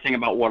the nice thing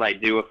about what I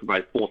do for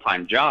my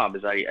full-time job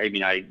is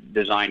I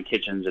design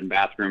kitchens and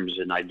bathrooms,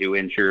 and I do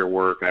interior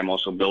work. I'm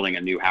also building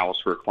a new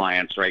house for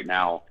clients right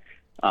now.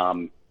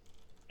 And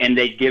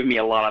they give me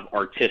a lot of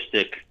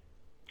artistic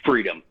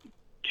freedom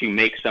to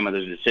make some of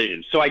those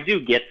decisions. So I do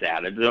get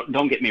that.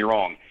 Don't get me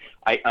wrong.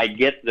 I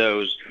get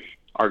those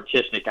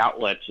artistic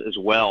outlets as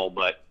well,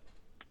 but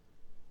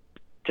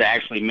to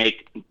actually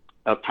make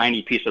a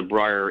tiny piece of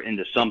briar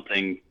into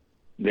something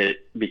that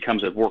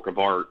becomes a work of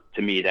art,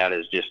 to me, that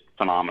is just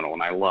phenomenal,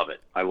 and I love it.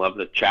 I love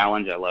the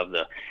challenge. I love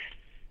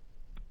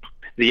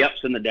the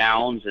ups and the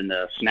downs, and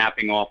the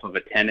snapping off of a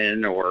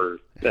tenon or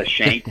a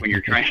shank when you're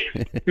trying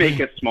to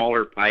make a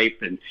smaller pipe,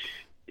 and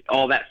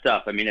all that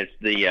stuff. It's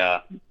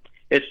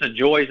the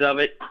joys of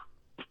it,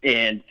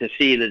 and to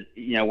see that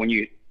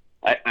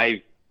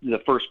the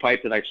first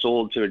pipe that I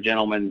sold to a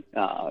gentleman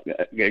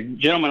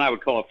I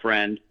would call a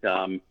friend,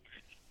 to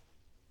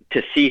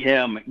see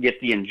him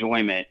get the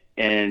enjoyment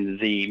and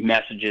the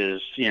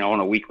messages, on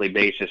a weekly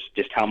basis,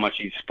 just how much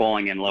he's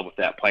falling in love with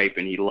that pipe,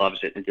 and he loves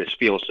it, and it just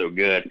feels so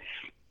good.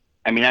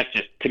 That's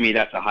just, to me,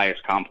 that's the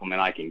highest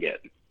compliment I can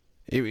get.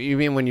 You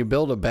mean when you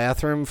build a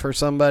bathroom for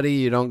somebody,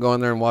 you don't go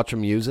in there and watch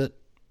them use it?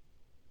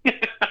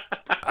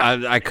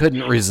 I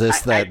couldn't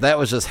resist that. That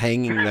was just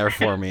hanging there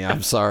for me.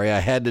 I'm sorry. I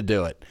had to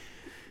do it.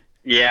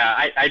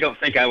 Yeah, I don't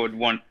think I would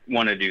want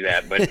to do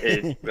that, but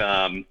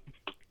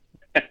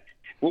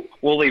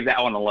we'll leave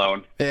that one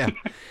alone. Yeah.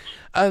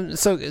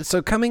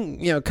 So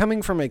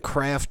coming from a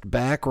craft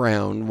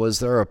background, was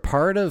there a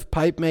part of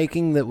pipe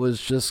making that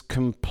was just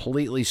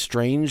completely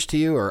strange to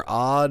you, or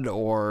odd,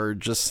 or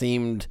just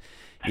seemed,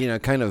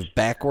 kind of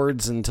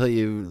backwards until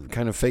you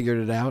kind of figured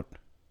it out?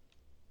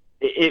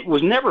 It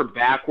was never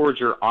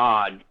backwards or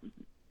odd.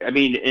 I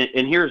mean,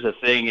 and here's the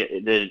thing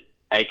that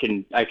I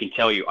can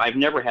tell you: I've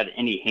never had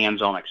any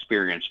hands-on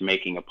experience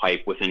making a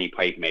pipe with any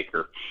pipe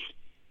maker.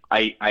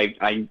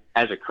 I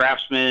as a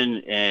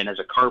craftsman and as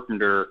a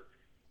carpenter,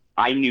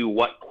 I knew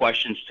what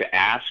questions to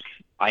ask.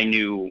 I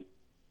knew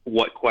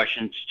what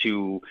questions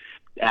to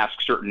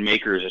ask certain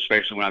makers,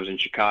 especially when I was in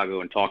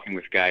Chicago and talking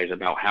with guys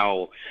about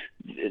how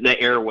the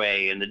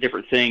airway and the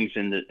different things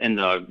and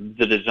the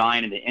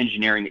design and the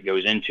engineering that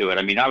goes into it.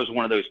 I mean, I was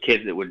one of those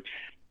kids that would,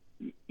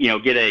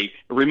 get a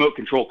remote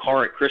control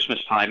car at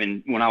Christmas time,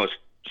 and when I was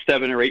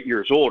 7 or 8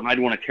 years old, and I'd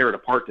want to tear it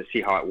apart to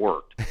see how it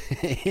worked.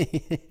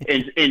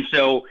 and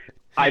so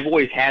I've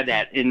always had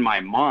that in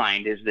my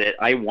mind, is that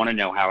I want to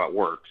know how it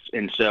works.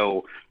 And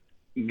so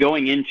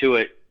going into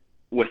it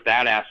with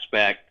that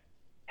aspect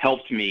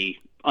helped me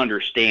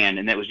understand,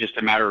 and it was just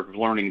a matter of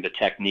learning the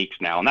techniques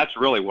now. And that's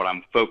really what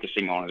I'm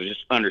focusing on, is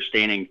just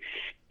understanding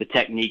the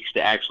techniques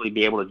to actually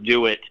be able to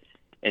do it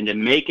and to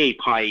make a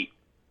pipe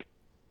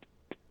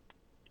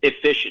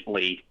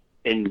efficiently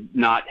and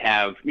not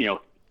have,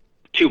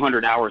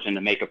 200 hours in to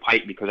make a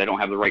pipe because I don't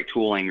have the right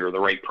tooling or the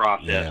right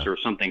process or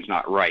something's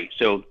not right.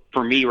 So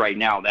for me right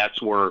now,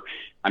 that's where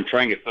I'm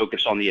trying to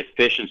focus on the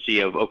efficiency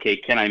of, okay,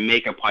 can I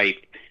make a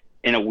pipe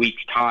in a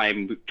week's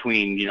time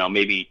between,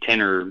 maybe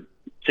 10 or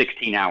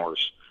 16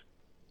 hours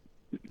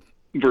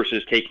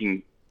versus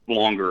taking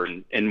longer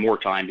and more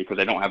time because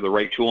I don't have the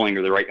right tooling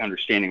or the right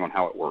understanding on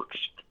how it works.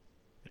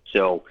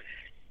 So,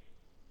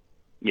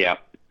 yeah.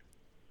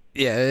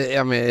 Yeah,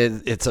 I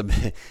mean,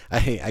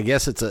 I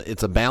guess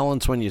it's a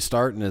balance when you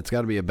start, and it's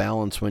got to be a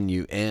balance when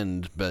you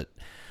end. But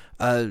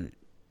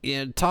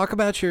talk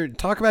about your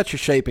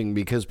shaping,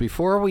 because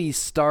before we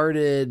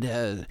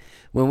started,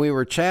 when we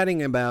were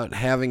chatting about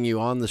having you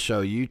on the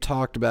show, you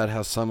talked about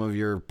how some of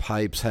your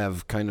pipes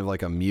have kind of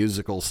like a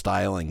musical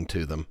styling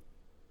to them.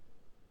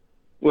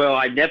 Well,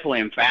 I definitely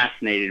am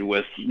fascinated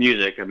with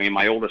music. I mean,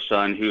 my oldest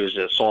son, who is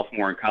a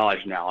sophomore in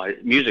college now,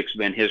 music's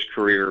been his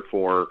career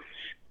for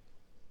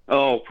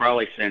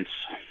probably since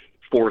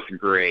 4th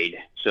grade.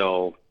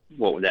 So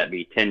what would that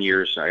be? 10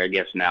 years, I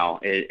guess now.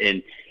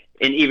 And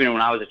even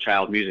when I was a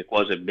child, music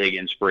was a big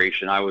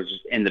inspiration. I was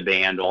in the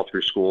band all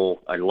through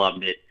school. I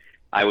loved it.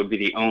 I would be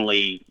the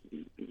only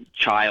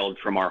child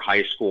from our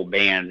high school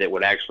band that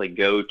would actually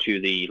go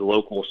to the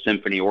local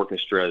symphony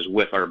orchestras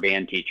with our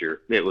band teacher.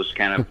 It was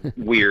kind of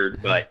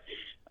weird, but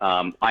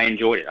I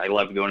enjoyed it. I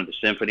loved going to the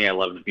symphony. I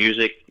loved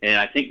music. And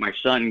I think my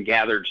son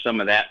gathered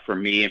some of that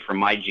from me and from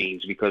my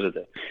genes because of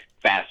the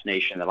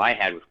fascination that I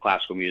had with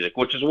classical music,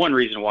 which is one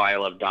reason why I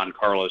love Don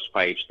Carlos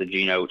pipes, the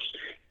G notes.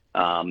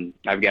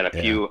 I've got a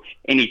few.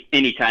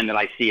 Anytime that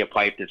I see a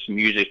pipe that's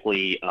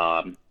musically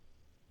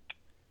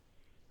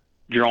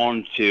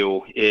drawn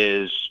to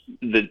is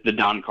the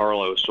Don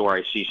Carlos, or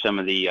I see some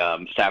of the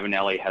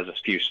Savinelli has a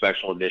few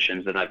special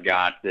editions that I've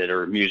got that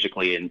are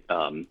musically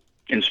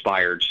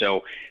inspired.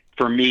 So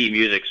for me,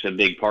 music's a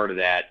big part of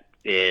that,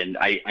 and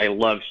I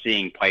love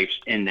seeing pipes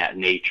in that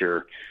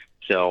nature.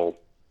 So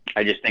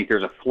I just think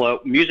there's a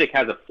flow. Music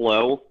has a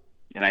flow,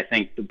 and I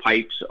think the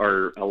pipes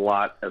are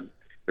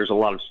there's a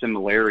lot of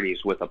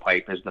similarities with a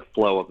pipe as the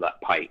flow of that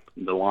pipe,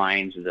 the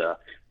lines, the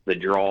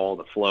draw,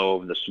 the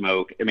flow of the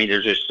smoke. I mean,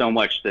 there's just so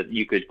much that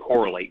you could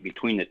correlate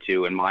between the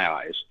two in my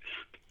eyes.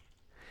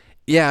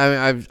 Yeah,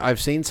 I mean,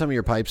 I've seen some of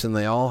your pipes, and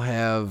they all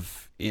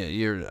have.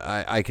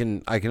 I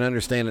can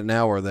understand it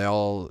now, where they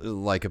all,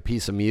 like a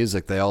piece of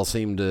music, they all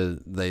seem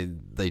to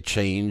they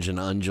change and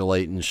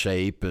undulate in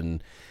shape,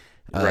 and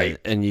right,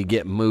 and you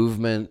get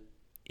movement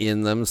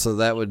in them. So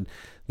that would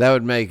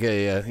make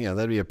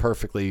that'd be a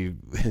perfectly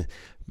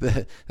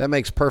that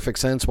makes perfect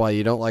sense why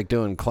you don't like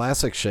doing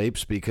classic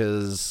shapes,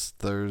 because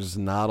there's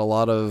not a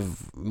lot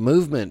of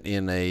movement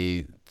in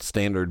a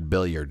standard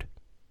billiard.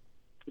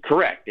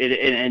 Correct.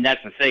 And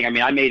that's the thing. I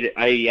mean,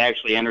 I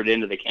actually entered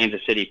into the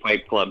Kansas City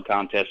Pipe Club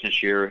contest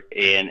this year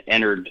and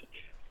entered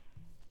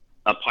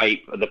a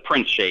pipe, the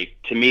Prince shape.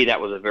 To me,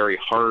 that was a very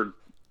hard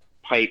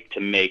pipe to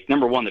make.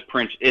 Number one, the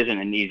Prince isn't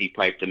an easy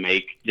pipe to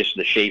make, just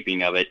the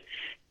shaping of it.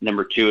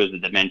 Number two is the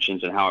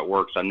dimensions and how it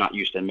works. I'm not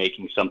used to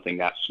making something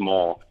that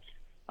small.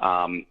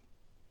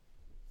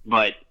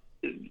 But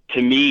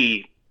to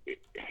me,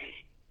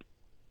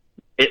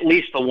 at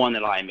least the one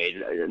that I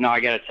made. Now, I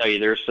got to tell you,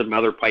 there's some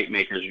other pipe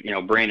makers.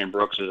 Brandon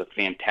Brooks is a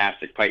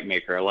fantastic pipe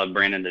maker. I love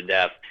Brandon to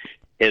death.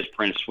 His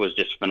Prince was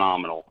just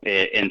phenomenal.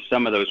 And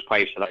some of those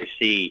pipes that I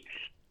see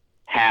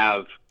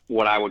have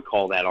what I would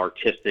call that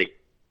artistic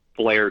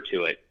flair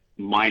to it.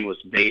 Mine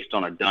was based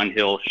on a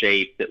Dunhill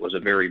shape that was a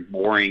very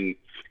boring,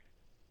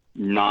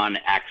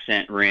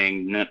 non-accent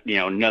ring,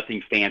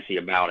 nothing fancy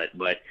about it.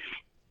 But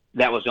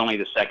that was only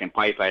the second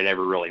pipe I'd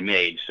ever really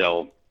made.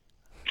 So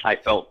I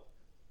felt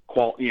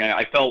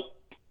I felt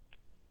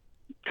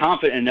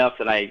confident enough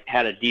that I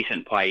had a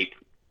decent pipe,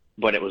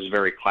 but it was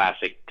very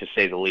classic to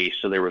say the least.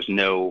 So there was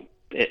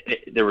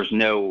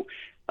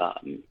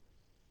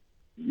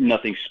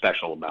nothing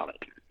special about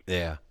it.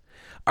 Yeah.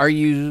 Are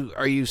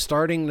you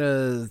starting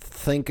to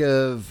think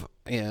of,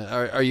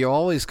 are you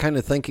always kind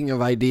of thinking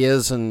of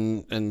ideas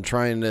and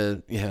trying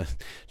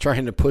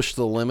to push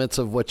the limits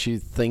of what you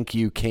think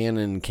you can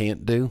and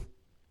can't do?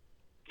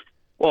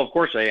 Well, of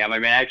course I am. I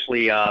mean,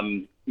 actually,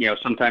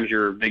 sometimes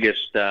your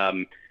biggest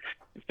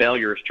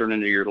failures turn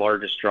into your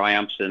largest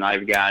triumphs. And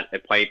I've got a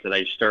pipe that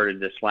I started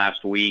this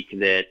last week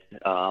that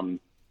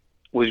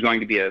was going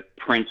to be a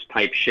Prince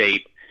type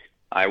shape.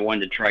 I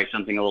wanted to try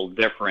something a little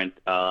different.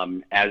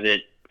 As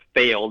it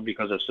failed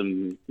because of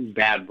some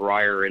bad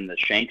briar in the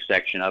shank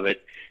section of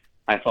it,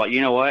 I thought, you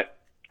know what?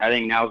 I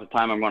think now's the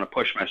time I'm going to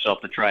push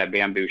myself to try a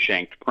bamboo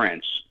shanked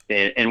Prince.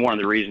 And one of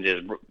the reasons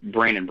is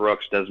Brandon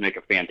Brooks does make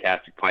a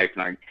fantastic pipe,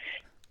 and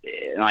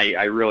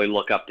I really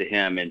look up to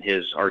him and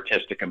his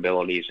artistic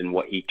abilities and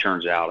what he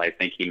turns out. I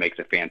think he makes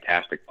a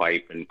fantastic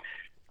pipe.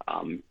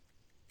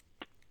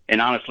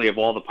 And honestly, of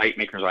all the pipe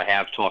makers I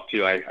have talked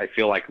to, I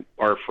feel like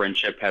our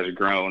friendship has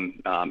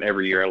grown.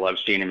 Every year I love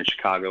seeing him in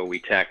Chicago. We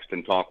text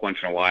and talk once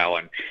in a while.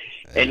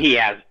 And he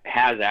has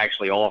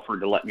actually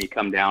offered to let me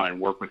come down and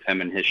work with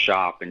him in his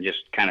shop and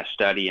just kind of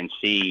study and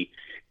see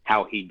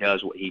how he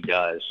does what he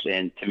does.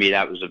 And to me,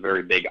 that was a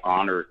very big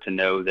honor to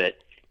know that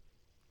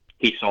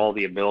he saw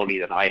the ability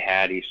that I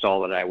had. He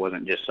saw that I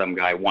wasn't just some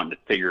guy wanting to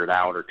figure it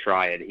out or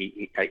try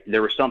it.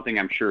 There was something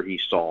I'm sure he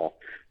saw,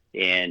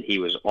 and he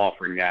was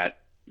offering that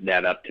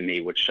up to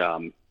me, which,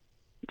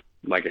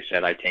 like I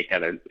said, I take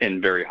that in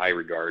very high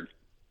regard.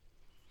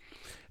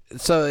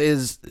 So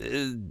is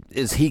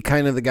he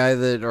kind of the guy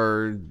that,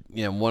 or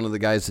one of the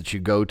guys that you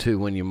go to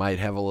when you might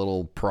have a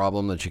little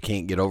problem that you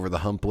can't get over the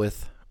hump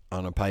with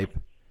on a pipe?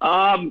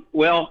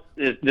 Well,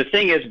 the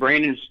thing is,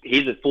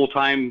 he's a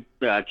full-time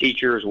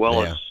teacher as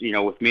well as,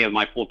 with me on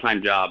my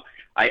full-time job.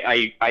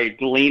 I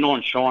lean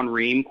on Sean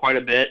Ream quite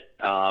a bit.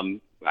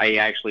 I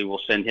actually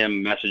will send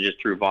him messages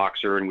through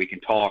Voxer and we can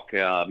talk,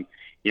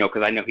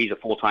 because I know he's a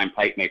full-time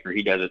pipe maker.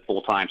 He does it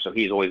full-time, so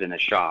he's always in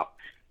his shop.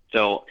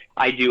 So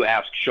I do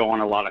ask Sean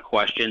a lot of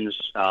questions,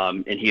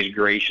 and he's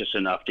gracious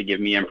enough to give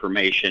me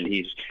information.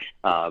 He's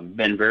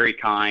been very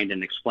kind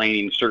in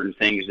explaining certain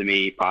things to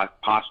me,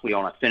 possibly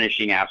on a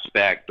finishing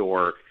aspect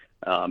or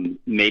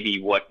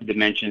maybe what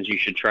dimensions you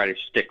should try to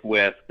stick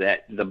with,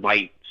 that the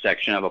bite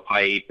section of a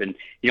pipe. And,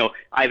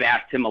 I've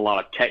asked him a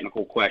lot of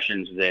technical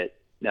questions that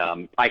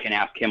I can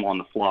ask him on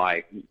the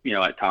fly,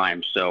 at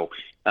times. So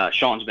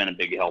Sean's been a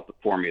big help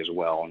for me as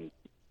well. And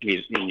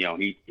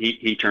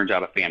he turns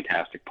out a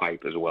fantastic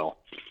pipe as well.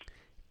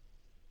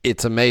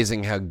 It's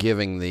amazing how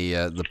giving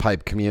the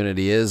pipe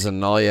community is,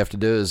 and all you have to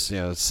do is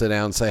sit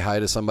down and say hi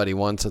to somebody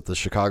once at the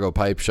Chicago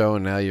Pipe Show,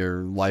 and now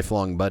you're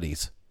lifelong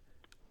buddies.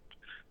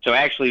 So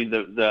actually,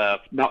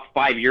 about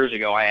 5 years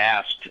ago, I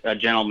asked a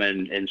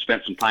gentleman and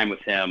spent some time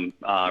with him,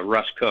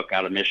 Russ Cook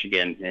out of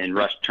Michigan, and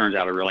Russ turns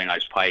out a really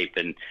nice pipe,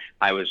 and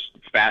I was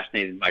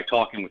fascinated by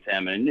talking with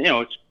him. And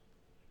it's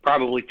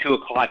probably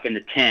 2:00 in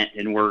the tent,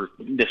 and we're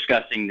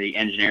discussing the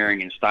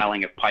engineering and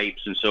styling of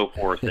pipes and so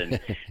forth. And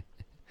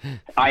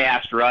I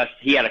asked Russ,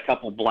 he had a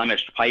couple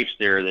blemished pipes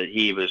there that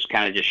he was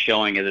kind of just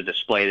showing as a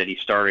display that he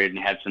started and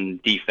had some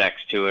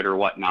defects to it or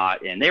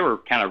whatnot. And they were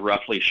kind of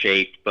roughly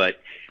shaped, but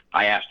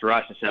I asked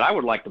Russ, I said, I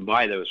would like to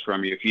buy those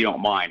from you if you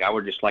don't mind. I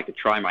would just like to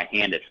try my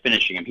hand at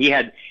finishing them. He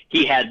had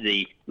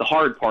the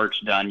hard parts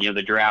done,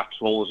 the draft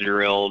holes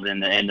drilled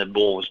and the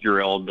bowl was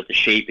drilled, but the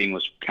shaping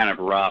was kind of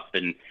rough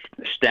and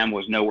the stem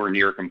was nowhere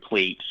near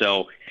complete.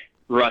 So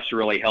Russ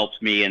really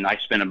helped me, and I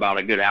spent about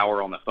a good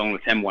hour on the phone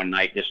with him one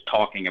night just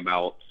talking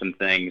about some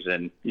things.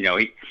 And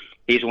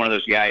he's one of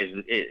those guys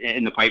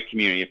in the pipe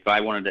community. If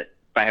I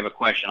have a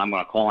question, I'm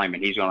going to call him,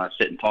 and he's going to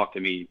sit and talk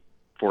to me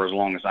for as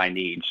long as I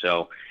need.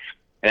 So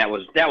that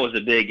was a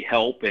big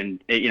help.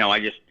 And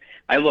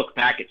I look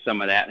back at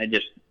some of that, and it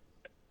just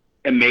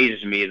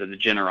amazes me the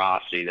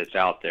generosity that's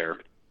out there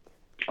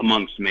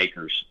amongst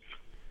makers.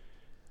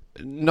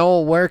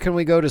 Noel, where can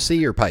we go to see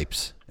your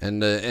pipes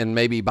and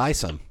maybe buy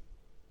some?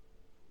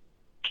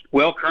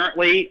 Well,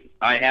 currently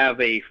I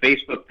have a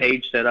Facebook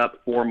page set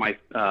up for my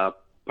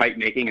pipe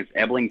making. It's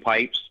Ebling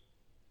Pipes.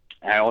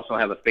 I also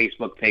have a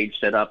Facebook page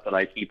set up that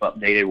I keep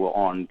updated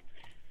on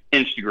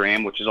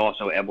Instagram, which is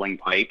also Ebling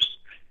Pipes.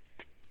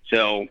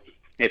 So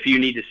if you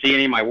need to see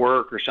any of my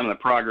work or some of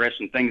the progress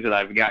and things that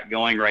I've got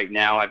going right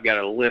now, I've got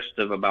a list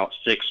of about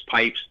 6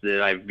 pipes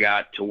that I've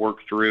got to work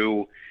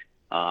through.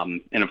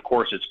 And of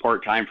course it's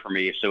part-time for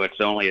me, so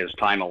it's only as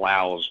time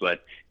allows,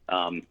 but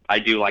I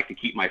do like to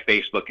keep my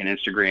Facebook and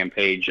Instagram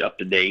page up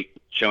to date,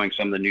 showing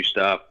some of the new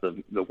stuff,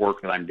 the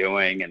work that I'm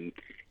doing, and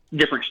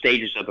different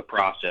stages of the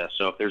process.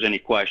 So if there's any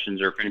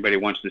questions or if anybody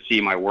wants to see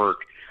my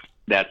work,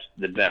 that's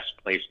the best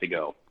place to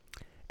go.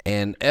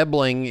 And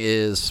Ebling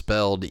is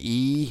spelled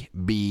Ebling,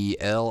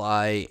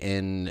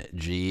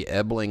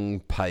 Ebling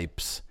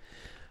Pipes.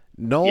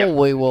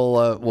 Noel,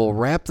 yep. We'll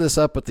wrap this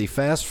up with the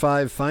Fast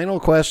 5 final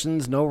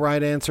questions. No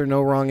right answer,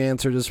 no wrong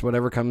answer, just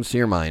whatever comes to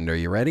your mind. Are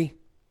you ready?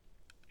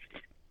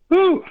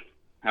 Whew.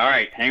 All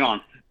right, hang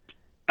on.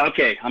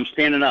 Okay, I'm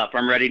standing up.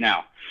 I'm ready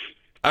now.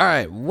 All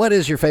right, what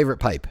is your favorite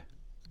pipe?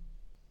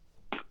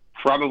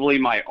 Probably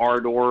my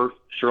Ardor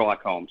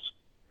Sherlock Holmes.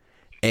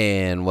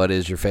 And what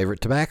is your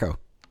favorite tobacco?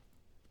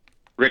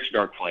 Rich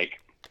Dark Flake.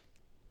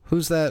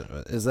 Who's that?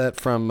 Is that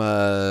from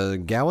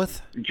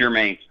Gowith?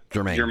 Germain's.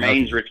 Germain's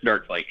okay. Rich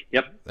Dark Flake.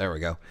 Yep. There we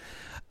go.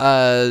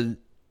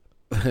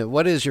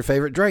 What is your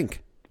favorite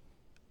drink?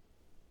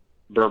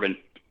 Bourbon.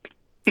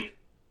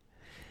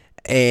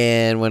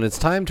 And when it's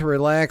time to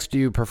relax, do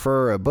you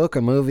prefer a book,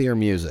 a movie, or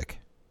music?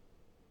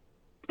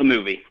 A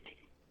movie.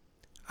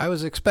 I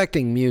was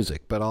expecting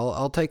music, but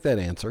I'll take that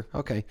answer.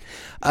 Okay.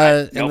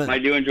 Nope, I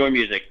do enjoy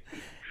music.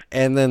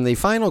 And then the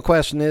final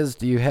question is,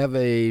 do you have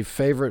a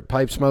favorite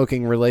pipe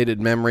smoking related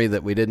memory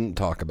that we didn't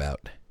talk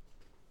about?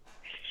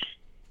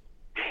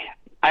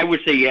 I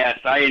would say yes.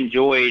 I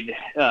enjoyed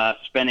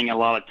spending a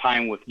lot of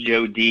time with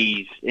Joe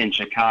Dees in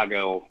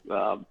Chicago.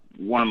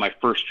 One of my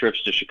first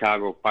trips to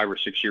Chicago 5 or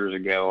 6 years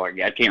ago.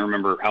 I can't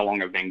remember how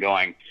long I've been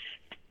going,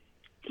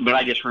 but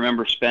I just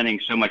remember spending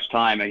so much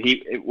time.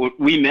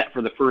 We met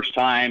for the first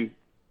time.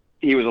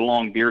 He was a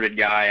long bearded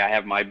guy. I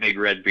have my big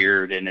red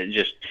beard, and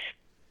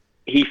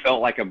he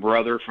felt like a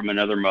brother from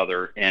another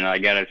mother. And I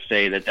got to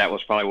say that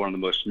was probably one of the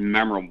most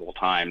memorable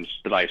times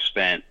that I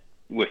spent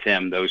with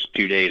him those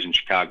 2 days in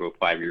Chicago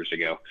 5 years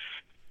ago.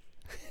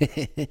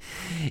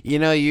 You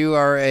know, you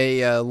are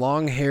a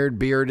long-haired,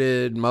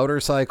 bearded,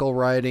 motorcycle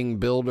riding,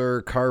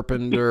 builder,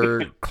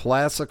 carpenter,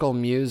 classical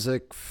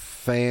music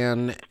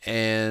fan,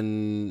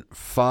 and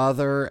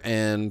father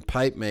and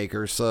pipe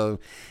maker. So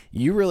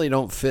you really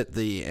don't fit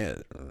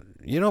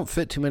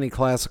too many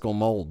classical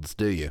molds,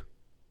 do you?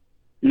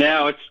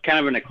 No, it's kind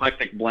of an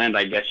eclectic blend,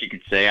 I guess you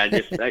could say.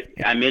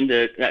 I'm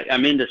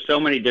into so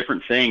many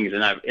different things,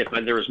 and if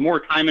there was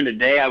more time in the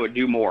day, I would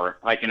do more.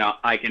 I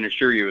can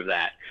assure you of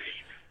that.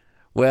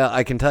 Well,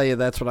 I can tell you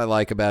that's what I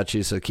like about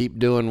you. So keep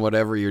doing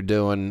whatever you're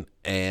doing,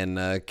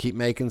 and keep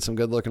making some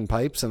good-looking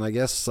pipes. And I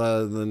guess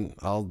then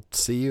I'll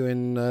see you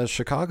in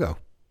Chicago.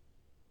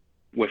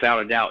 Without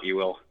a doubt, you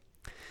will.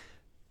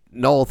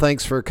 Noel,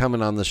 thanks for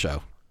coming on the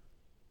show.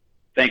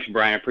 Thanks,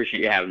 Brian. I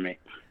appreciate you having me.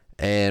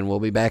 And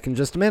we'll be back in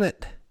just a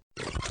minute.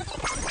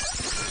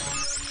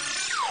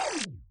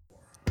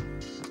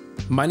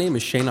 My name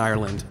is Shane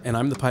Ireland, and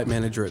I'm the pipe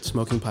manager at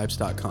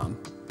SmokingPipes.com.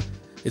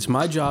 It's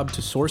my job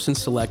to source and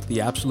select the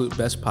absolute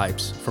best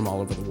pipes from all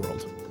over the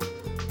world.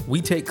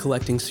 We take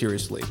collecting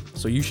seriously,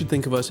 so you should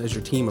think of us as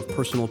your team of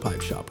personal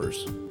pipe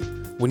shoppers.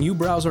 When you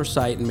browse our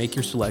site and make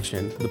your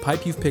selection, the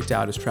pipe you've picked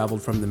out has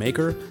traveled from the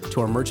maker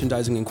to our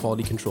merchandising and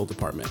quality control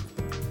department.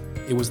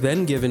 It was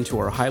then given to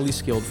our highly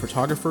skilled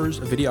photographers,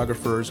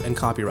 videographers, and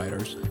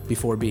copywriters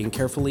before being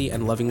carefully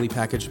and lovingly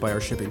packaged by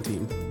our shipping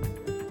team.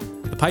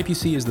 The pipe you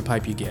see is the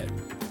pipe you get,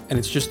 and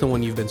it's just the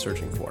one you've been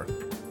searching for.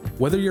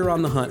 Whether you're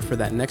on the hunt for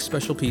that next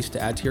special piece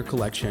to add to your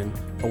collection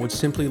or would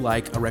simply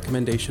like a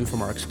recommendation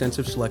from our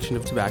extensive selection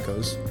of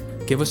tobaccos,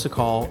 give us a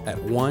call at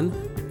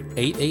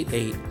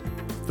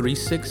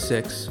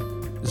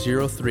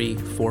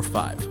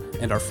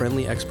 1-888-366-0345, and our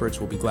friendly experts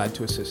will be glad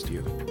to assist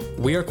you.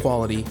 We are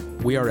quality,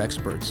 we are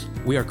experts,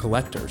 we are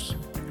collectors,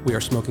 we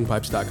are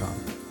SmokingPipes.com.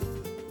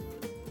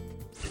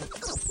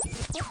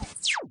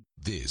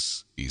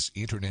 This is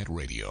Internet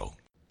Radio.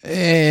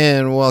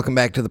 And welcome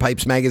back to the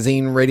Pipes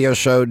Magazine radio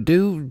show.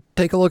 Do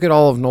take a look at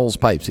all of Noel's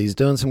pipes. He's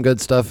doing some good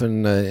stuff,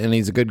 and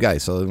he's a good guy.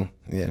 So,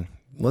 yeah,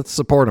 let's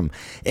support him.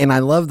 And I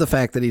love the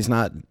fact that he's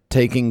not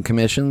taking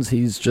commissions.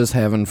 He's just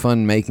having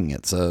fun making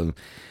it. So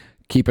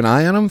keep an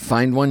eye on him.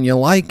 Find one you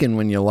like, and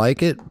when you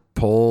like it,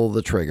 pull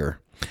the trigger.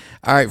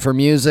 All right, for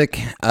music,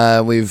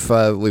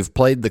 we've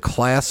played the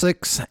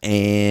classics,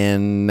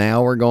 and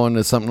now we're going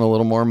to something a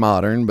little more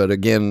modern. But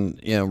again,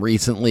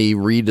 recently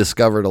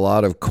rediscovered a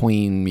lot of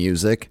Queen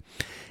music,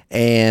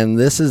 and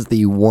this is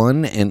the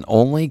one and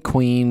only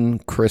Queen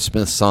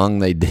Christmas song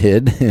they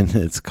did, and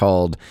it's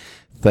called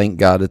 "Thank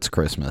God It's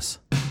Christmas."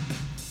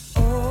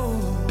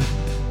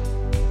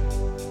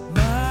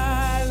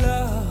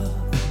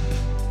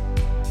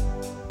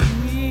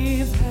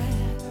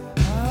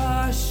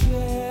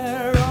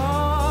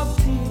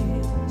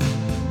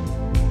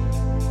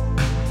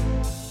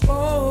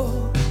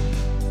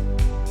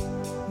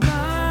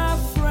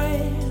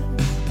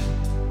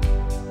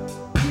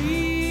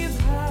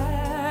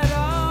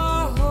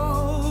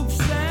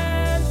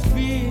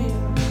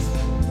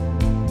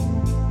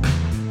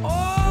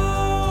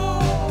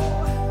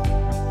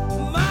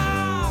 My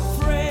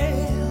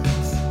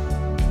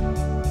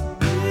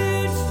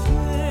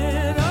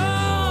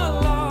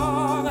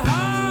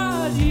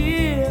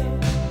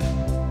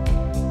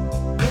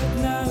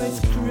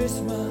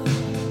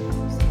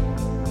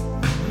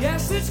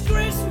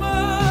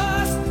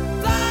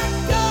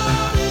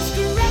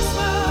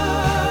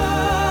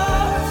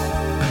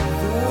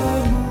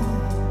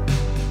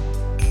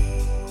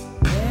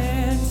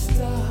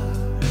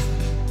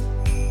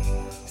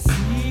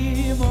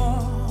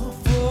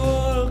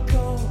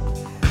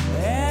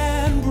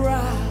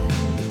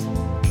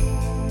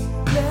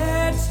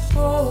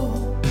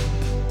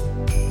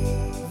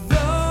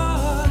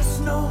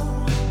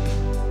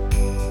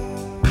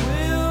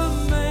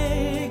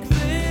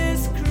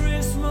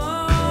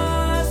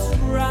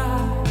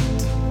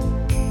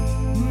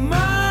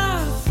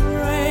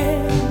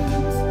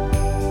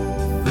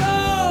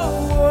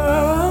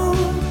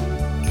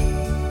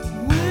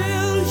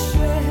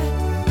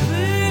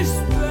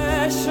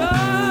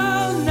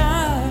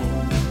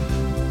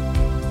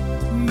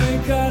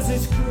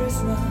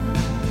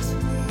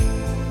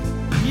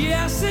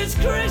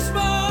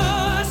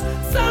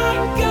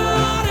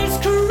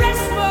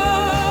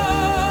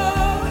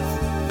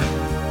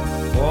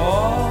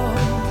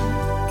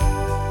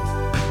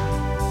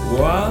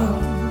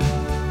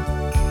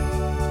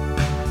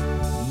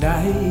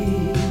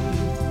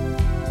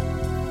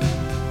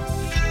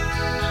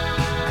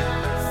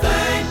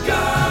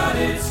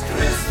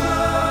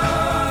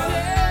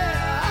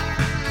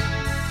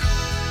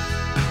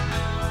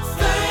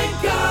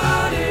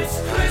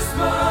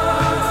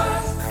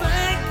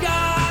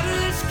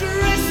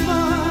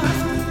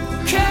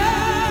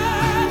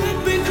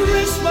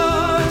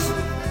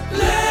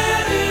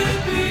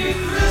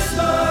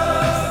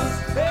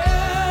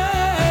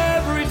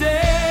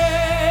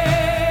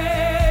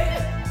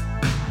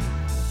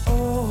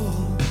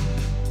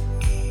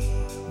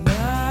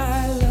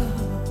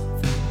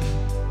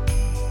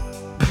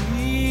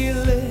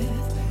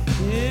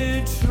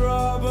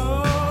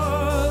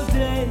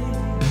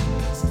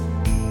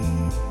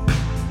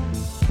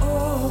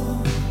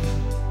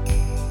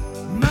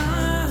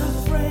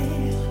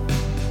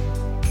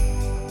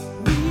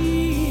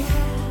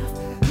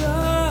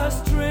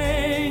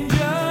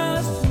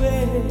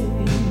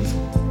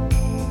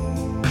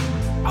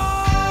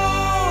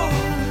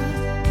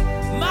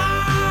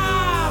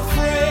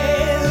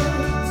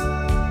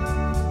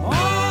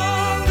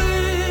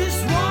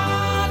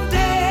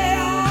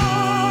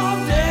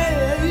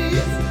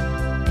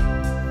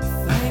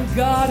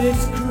God,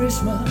 it's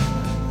Christmas.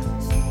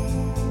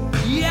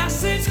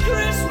 Yes, it's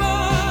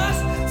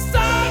Christmas.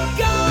 Thank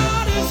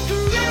God it's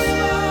Christmas.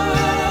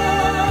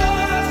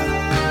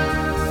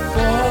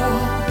 For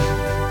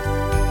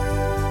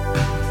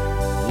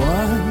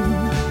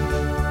one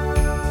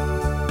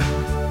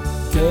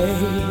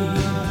day.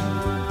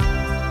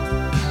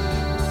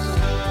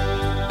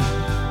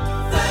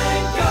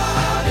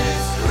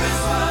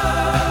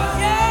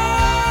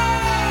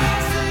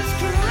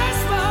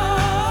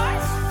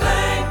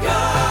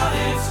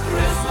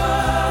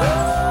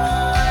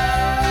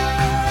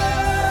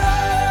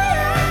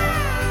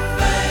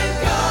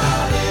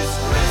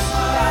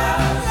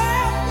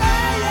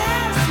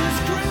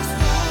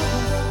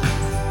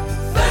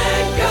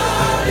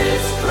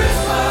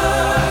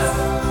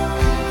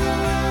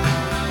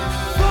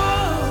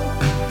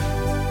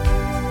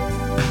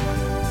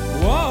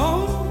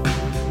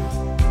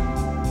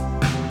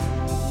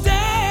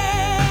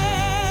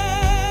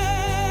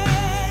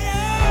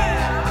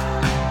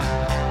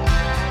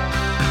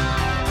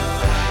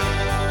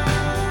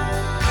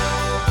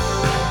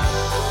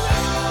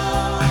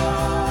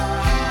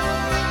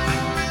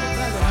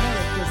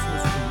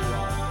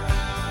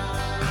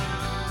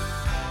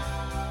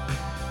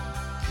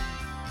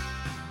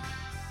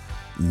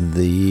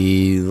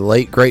 The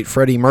late, great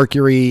Freddie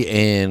Mercury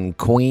and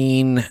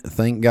Queen,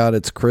 Thank God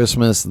It's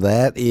Christmas.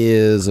 That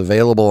is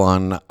available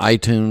on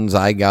iTunes.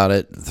 I got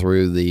it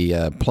through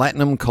the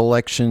Platinum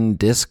Collection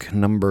disc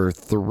number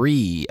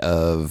 3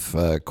 of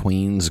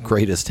Queen's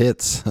Greatest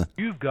Hits.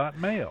 You've got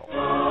mail.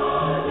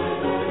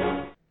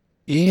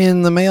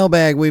 In the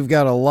mailbag, we've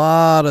got a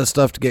lot of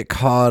stuff to get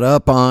caught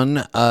up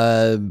on,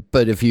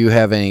 but if you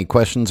have any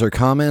questions or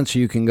comments,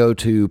 you can go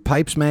to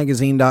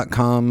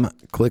PipesMagazine.com,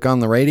 click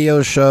on the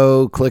radio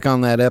show, click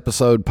on that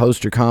episode,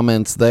 post your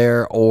comments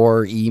there,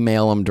 or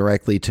email them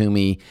directly to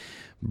me,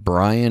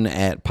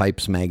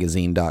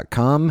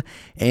 Brian@PipesMagazine.com.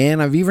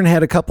 And I've even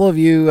had a couple of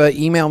you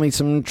email me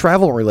some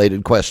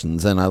travel-related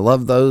questions, and I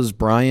love those,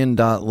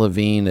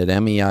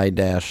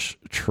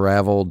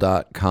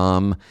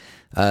 brian.levine@mei-travel.com.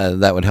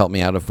 That would help me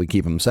out if we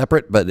keep them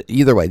separate. But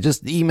either way,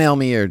 just email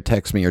me or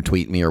text me or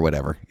tweet me or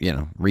whatever.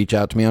 Reach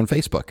out to me on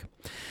Facebook.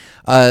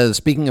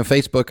 Speaking of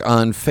Facebook,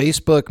 on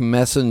Facebook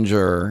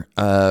Messenger,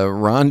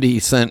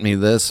 Rondi sent me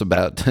this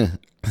about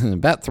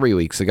 3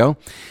 weeks ago.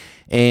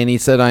 And he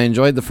said, I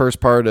enjoyed the first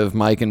part of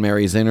Mike and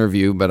Mary's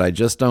interview, but I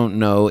just don't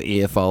know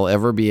if I'll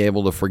ever be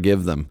able to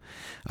forgive them.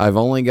 I've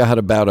only got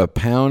about a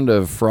pound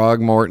of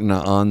Frog Morton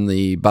on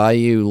the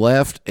bayou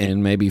left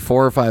and maybe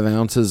 4 or 5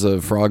 ounces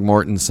of Frog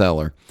Morton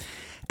cellar.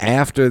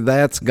 After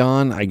that's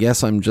gone, I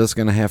guess I'm just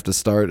going to have to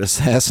start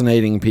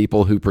assassinating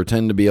people who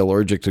pretend to be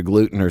allergic to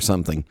gluten or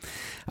something.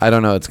 I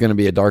don't know. It's going to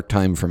be a dark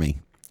time for me.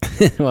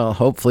 Well,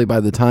 hopefully by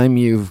the time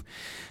you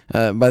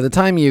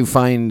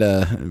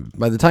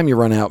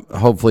run out,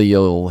 hopefully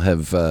you'll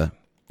have,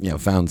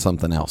 found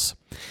something else.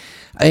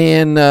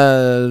 And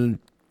a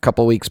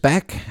couple weeks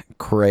back,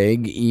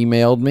 Craig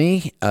emailed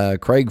me,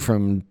 Craig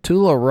from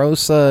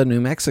Tularosa,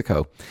 New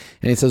Mexico.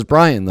 And he says,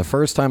 Brian, the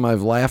first time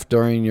I've laughed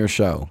during your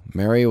show.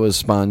 Mary was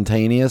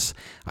spontaneous.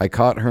 I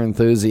caught her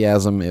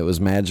enthusiasm. It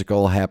was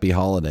magical. Happy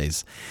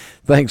holidays.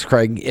 Thanks,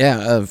 Craig.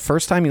 Yeah,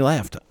 first time you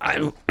laughed.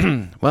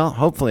 Well,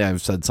 hopefully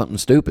I've said something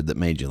stupid that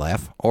made you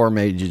laugh, or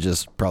made you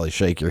just probably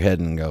shake your head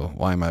and go,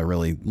 why am I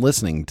really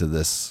listening to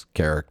this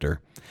character?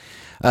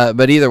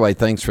 But either way,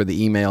 thanks for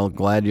the email.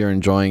 Glad you're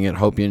enjoying it.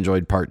 Hope you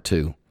enjoyed part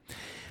 2.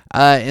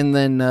 And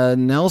then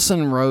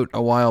Nelson wrote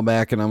a while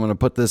back, and I'm going to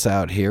put this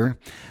out here.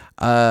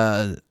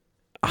 Hi,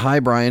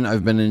 Brian.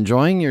 I've been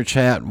enjoying your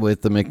chat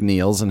with the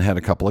McNeils and had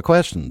a couple of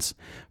questions.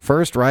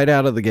 First, right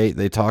out of the gate,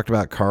 they talked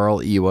about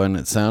Carl Ewa, and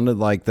it sounded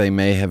like they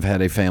may have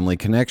had a family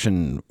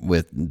connection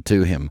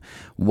to him.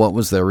 What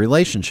was their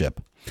relationship?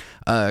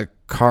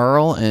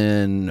 Carl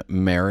and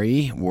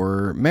Mary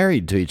were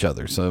married to each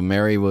other. So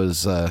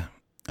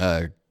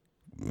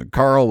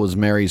Carl was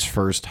Mary's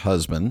first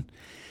husband.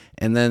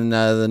 And then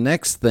the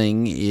next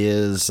thing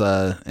is,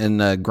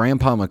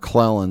 Grandpa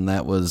McClellan,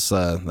 that was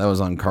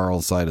on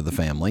Carl's side of the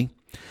family.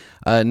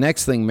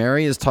 Next thing,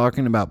 Mary is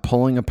talking about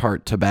pulling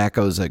apart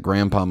tobaccos at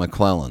Grandpa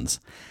McClellan's.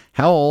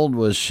 How old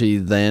was she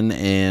then,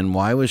 and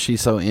why was she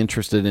so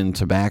interested in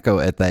tobacco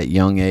at that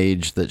young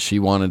age that she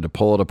wanted to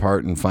pull it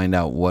apart and find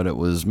out what it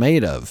was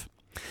made of?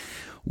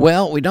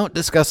 Well, we don't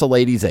discuss a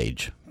lady's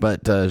age,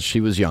 but she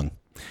was young.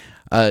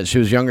 She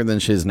was younger than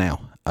she is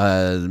now.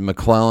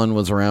 McClellan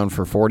was around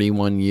for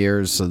 41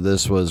 years, so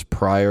this was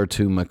prior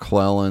to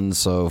McClellan,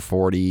 so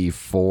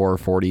 44,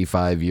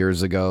 45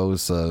 years ago.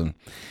 So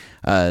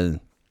I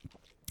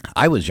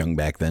was young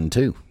back then,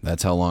 too.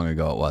 That's how long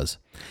ago it was.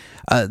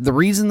 The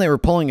reason they were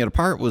pulling it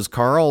apart was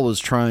Carl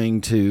was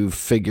trying to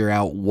figure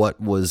out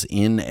what was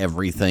in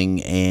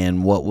everything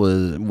and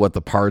what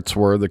the parts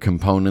were, the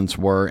components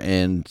were,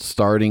 and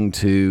starting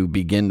to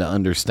begin to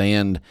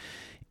understand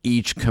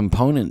each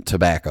component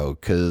tobacco,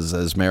 because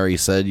as Mary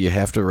said, you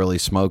have to really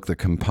smoke the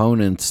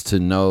components to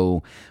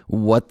know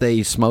what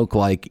they smoke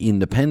like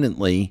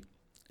independently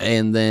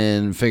and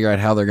then figure out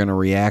how they're going to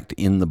react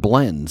in the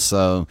blend.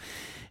 So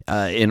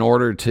in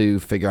order to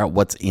figure out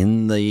what's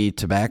in the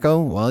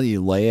tobacco, well,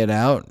 you lay it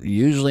out,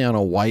 usually on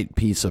a white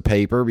piece of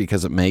paper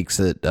because it makes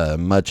it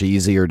much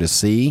easier to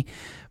see.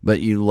 But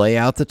you lay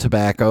out the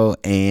tobacco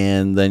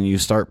and then you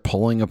start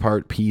pulling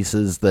apart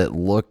pieces that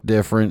look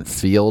different,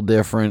 feel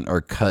different,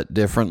 or cut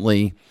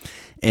differently,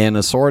 and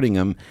assorting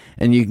them,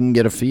 and you can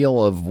get a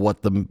feel of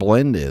what the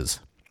blend is.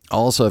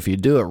 Also, if you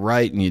do it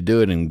right and you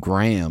do it in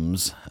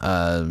grams,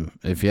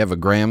 if you have a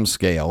gram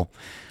scale,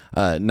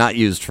 not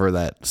used for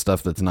that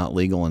stuff that's not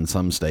legal in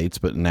some states,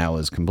 but now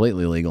is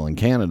completely legal in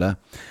Canada.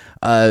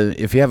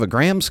 If you have a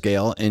gram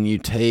scale and you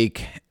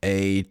take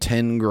a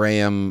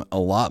 10-gram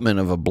allotment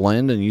of a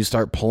blend and you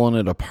start pulling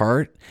it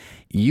apart,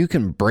 you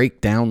can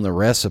break down the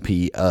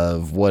recipe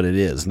of what it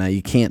is. Now,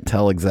 you can't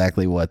tell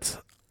exactly what's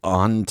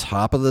on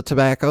top of the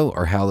tobacco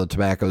or how the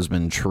tobacco's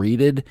been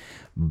treated,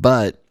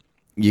 but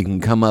you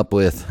can come up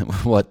with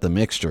what the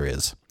mixture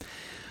is.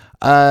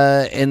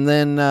 And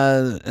then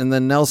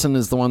Nelson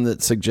is the one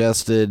that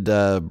suggested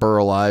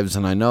Burl Ives,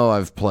 and I know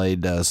I've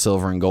played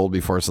Silver and Gold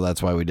before, so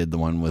that's why we did the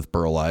one with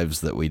Burl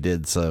Ives that we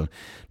did. So,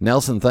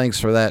 Nelson, thanks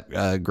for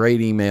that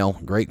great email,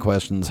 great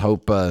questions.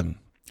 Hope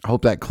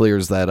that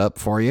clears that up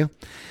for you.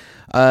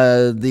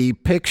 The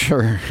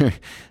picture,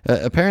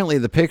 apparently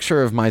the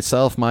picture of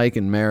myself, Mike,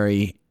 and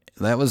Mary,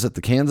 that was at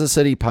the Kansas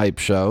City Pipe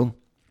Show.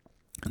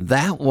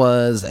 That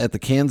was at the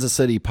Kansas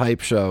City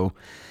Pipe Show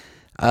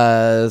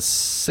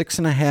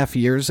 6.5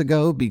 years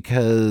ago,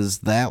 because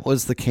that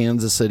was the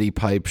Kansas City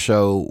Pipe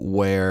Show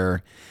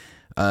where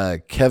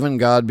Kevin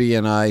Godby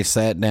and I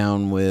sat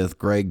down with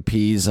Greg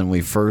Pease and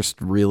we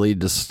first really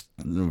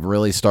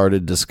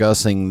started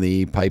discussing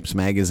the Pipes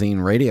Magazine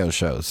radio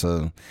show.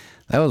 So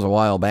that was a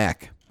while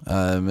back.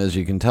 As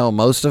you can tell,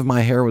 most of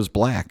my hair was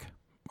black,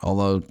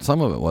 although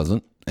some of it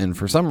wasn't. And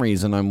for some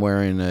reason, I'm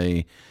wearing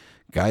a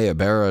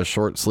Guyabera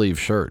short sleeve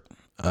shirt.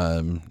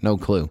 No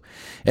clue.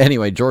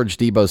 Anyway, George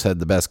Debos had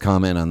the best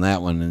comment on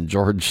that one, and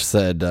George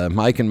said,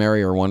 Mike and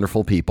Mary are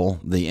wonderful people.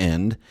 The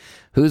end.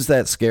 Who's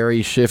that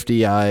scary,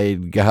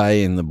 shifty-eyed guy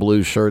in the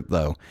blue shirt,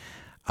 though?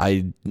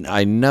 I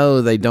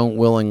know they don't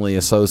willingly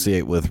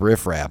associate with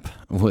riffraff.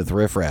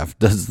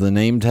 Does the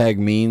name tag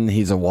mean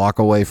he's a walk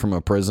away from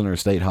a prison or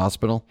state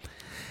hospital?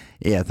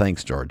 Yeah,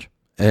 thanks, George.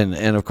 And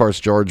of course,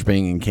 George,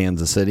 being in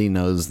Kansas City,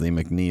 knows the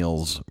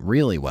McNeils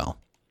really well.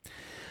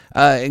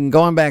 And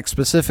going back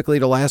specifically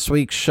to last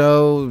week's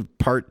show,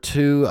 part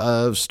 2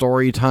 of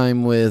Story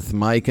Time with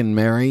Mike and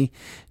Mary,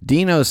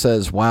 Dino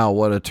says, wow,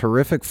 what a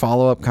terrific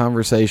follow-up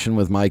conversation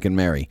with Mike and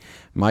Mary.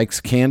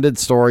 Mike's candid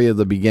story of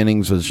the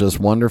beginnings was just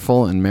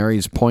wonderful, and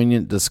Mary's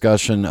poignant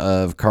discussion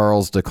of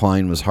Carl's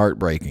decline was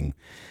heartbreaking.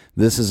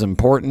 This is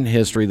important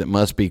history that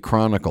must be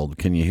chronicled.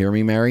 Can you hear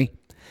me, Mary?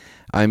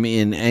 I'm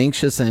in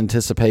anxious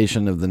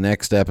anticipation of the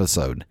next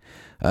episode.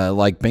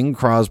 Like Bing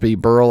Crosby,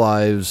 Burl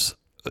Ives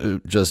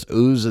just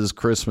oozes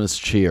Christmas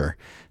cheer.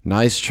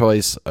 Nice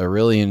choice. I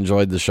really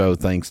enjoyed the show.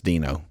 Thanks,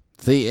 Dino.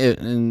 See,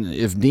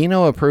 if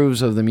Dino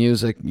approves of the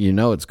music, you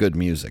know it's good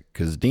music,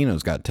 because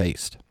Dino's got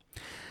taste.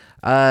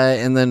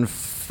 And then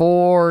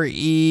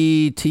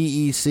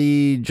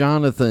 4ETEC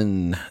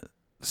Jonathan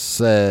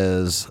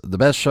says, the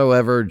best show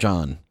ever,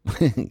 John.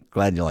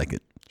 Glad you like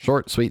it.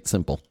 Short, sweet,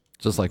 simple.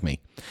 Just like me.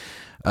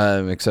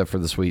 Except for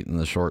the sweet and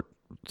the short.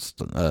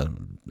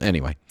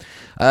 Anyway.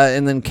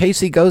 And then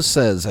Casey Ghost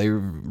says, a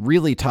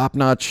really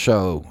top-notch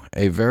show.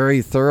 A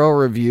very thorough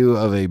review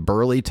of a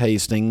Burley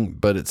tasting,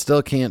 but it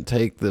still can't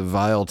take the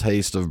vile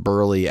taste of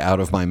Burley out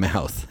of my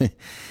mouth.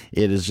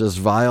 It is just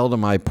vile to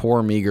my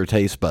poor, meager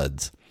taste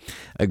buds.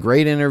 A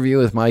great interview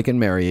with Mike and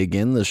Mary.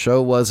 Again, the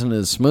show wasn't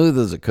as smooth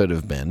as it could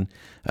have been.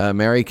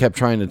 Mary kept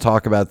trying to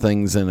talk about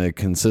things in a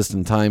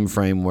consistent time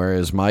frame,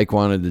 whereas Mike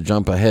wanted to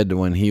jump ahead to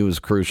when he was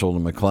crucial to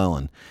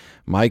McClellan.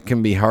 Mike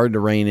can be hard to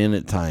rein in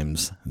at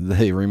times.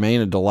 They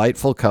remain a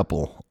delightful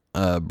couple.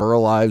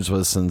 Burl Ives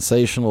was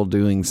sensational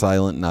doing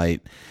Silent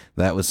Night.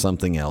 That was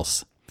something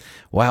else.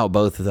 Wow,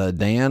 both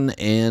Dan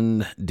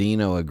and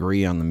Dino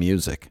agree on the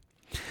music.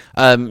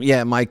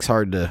 Yeah, Mike's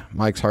hard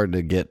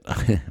to get.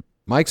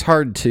 Mike's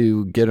hard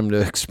to get him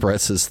to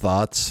express his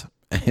thoughts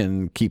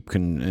and keep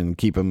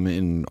him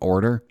in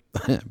order.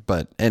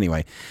 But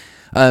anyway,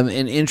 an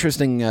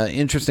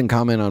interesting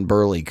comment on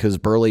Burley, because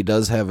Burley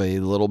does have a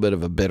little bit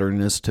of a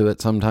bitterness to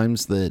it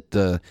sometimes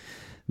that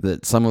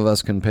some of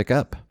us can pick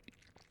up.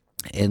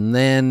 And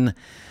then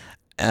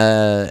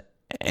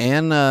Ananta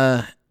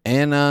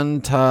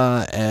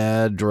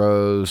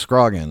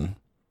Adroscrogan,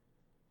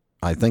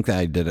 I think that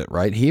I did it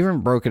right. He even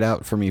broke it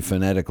out for me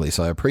phonetically,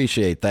 so I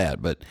appreciate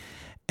that. But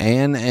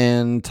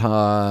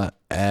Ananta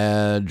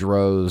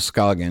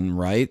Adroscrogan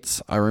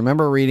writes, I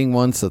remember reading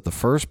once that the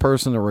first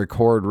person to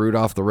record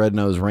Rudolph the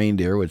Red-Nosed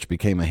Reindeer, which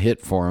became a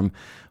hit for him,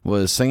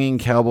 was singing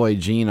cowboy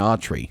Gene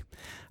Autry.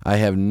 I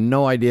have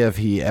no idea if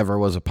he ever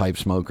was a pipe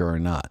smoker or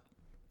not.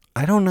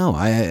 I don't know.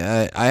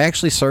 I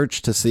actually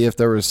searched to see if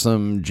there was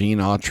some Gene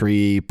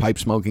Autry pipe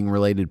smoking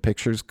related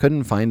pictures.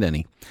 Couldn't find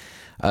any.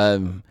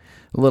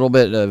 A little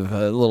bit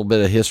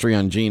of history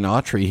on Gene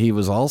Autry. He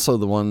was also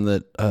the one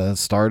that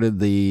started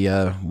the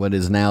what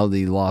is now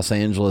the Los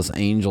Angeles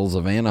Angels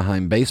of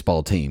Anaheim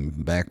baseball team.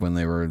 Back when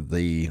they were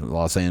the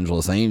Los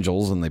Angeles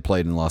Angels and they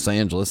played in Los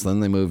Angeles,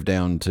 then they moved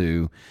down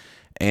to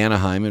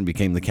Anaheim and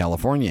became the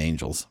California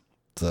Angels.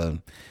 So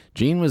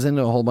Gene was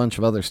into a whole bunch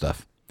of other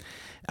stuff.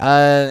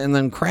 And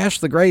then Crash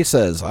the Gray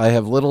says, "I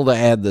have little to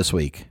add this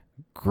week.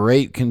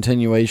 Great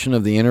continuation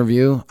of the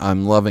interview.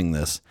 I'm loving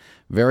this.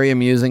 Very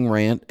amusing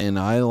rant, and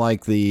I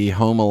like the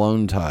Home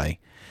Alone tie.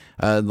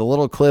 The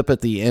little clip at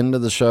the end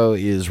of the show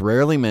is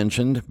rarely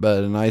mentioned,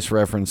 but a nice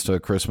reference to A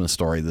Christmas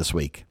Story this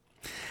week."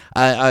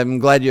 I'm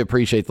glad you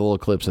appreciate the little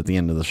clips at the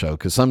end of the show,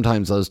 because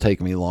sometimes those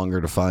take me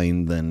longer to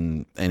find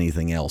than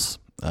anything else.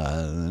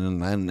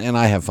 And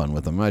I have fun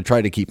with them. I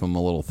try to keep them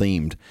a little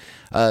themed.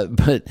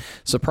 But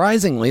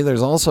surprisingly,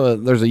 there's a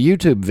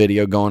YouTube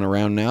video going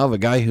around now of a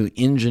guy who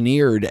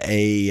engineered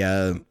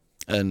a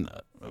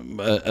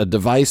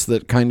device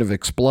that kind of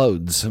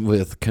explodes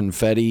with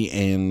confetti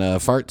and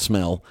fart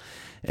smell,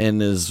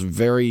 and is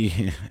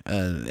very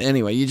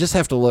anyway, you just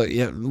have to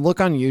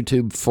look on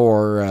YouTube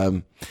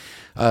for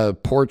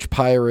Porch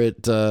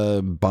Pirate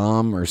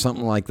bomb or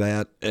something like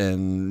that,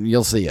 and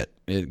you'll see it.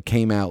 It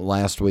came out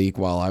last week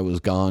while I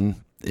was gone.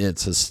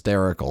 It's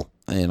hysterical,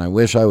 and I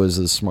wish I was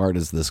as smart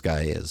as this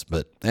guy is.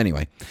 But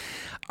anyway,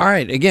 all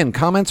right, again,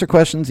 comments or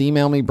questions,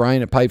 email me,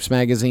 Brian at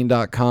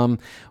PipesMagazine.com.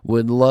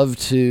 Would love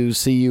to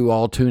see you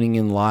all tuning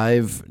in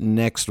live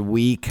next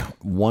week,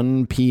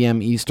 1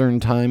 p.m. Eastern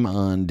Time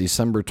on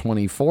December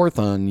 24th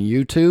on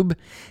YouTube.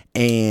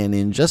 And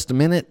in just a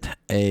minute,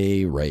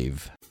 a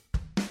rave.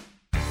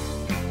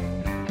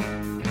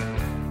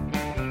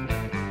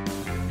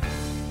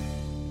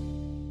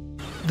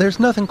 There's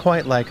nothing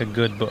quite like a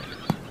good book,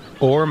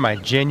 or my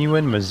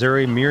genuine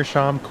Missouri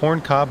Meerschaum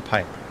corncob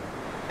pipe,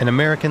 an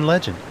American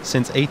legend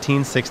since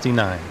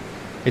 1869.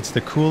 It's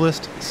the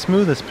coolest,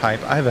 smoothest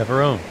pipe I've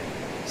ever owned.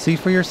 See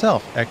for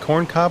yourself at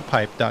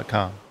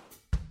corncobpipe.com.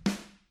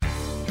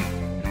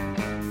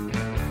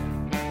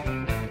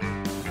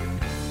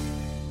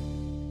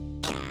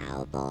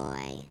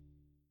 Cowboy.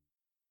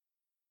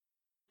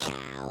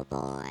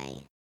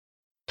 Cowboy.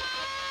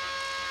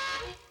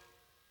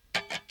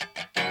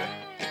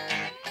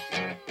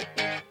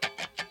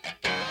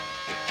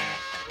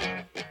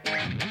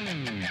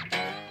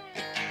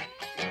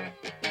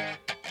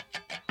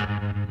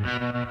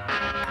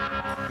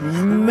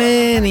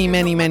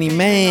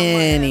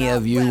 Many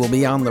of you will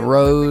be on the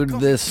road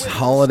this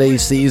holiday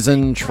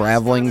season,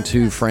 traveling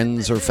to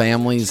friends or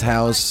family's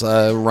house,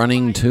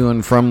 running to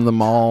and from the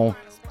mall,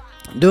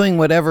 doing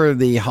whatever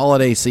the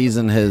holiday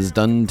season has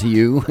done to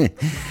you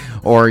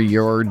or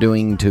you're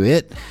doing to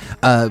it.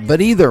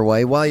 But either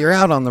way, while you're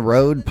out on the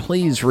road,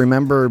 please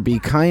remember, be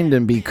kind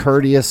and be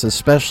courteous,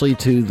 especially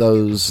to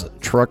those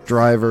truck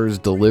drivers,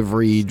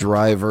 delivery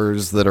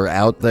drivers that are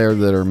out there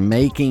that are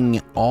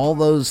making all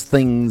those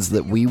things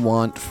that we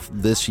want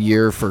this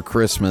year for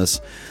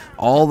Christmas,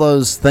 all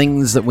those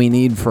things that we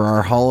need for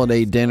our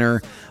holiday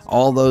dinner,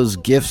 all those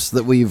gifts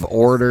that we've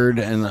ordered,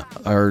 and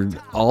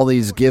all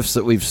these gifts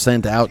that we've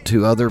sent out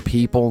to other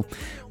people.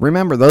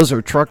 Remember, those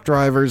are truck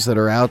drivers that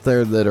are out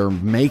there that are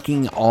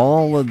making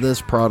all of this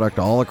product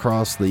all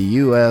across the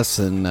U.S.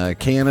 and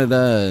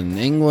Canada and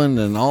England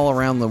and all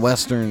around the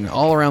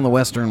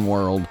Western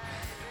world.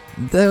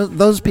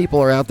 Those people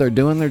are out there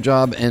doing their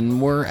job, and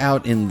we're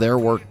out in their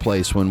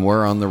workplace when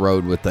we're on the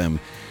road with them.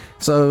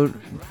 So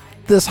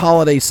this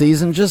holiday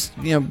season, just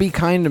be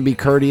kind and be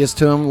courteous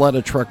to them. Let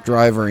a truck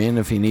driver in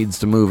if he needs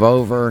to move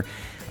over.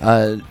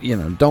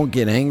 Don't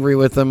get angry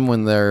with them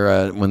when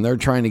they're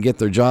trying to get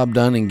their job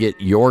done and get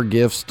your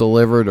gifts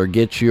delivered, or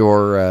get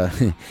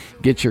your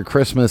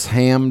Christmas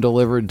ham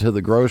delivered to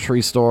the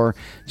grocery store.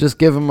 Just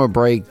give them a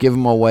break, give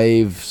them a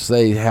wave,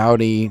 say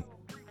howdy.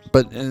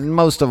 But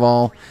most of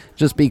all,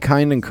 just be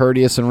kind and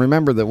courteous, and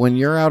remember that when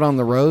you're out on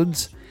the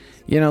roads,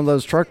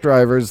 those truck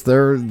drivers,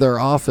 their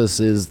office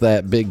is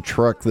that big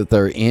truck that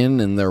they're in,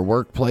 and their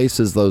workplace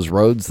is those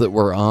roads that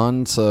we're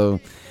on. So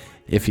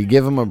if you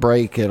give them a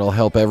break, it'll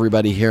help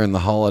everybody here in the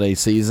holiday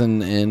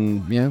season,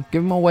 and give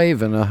them a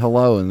wave and a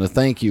hello and a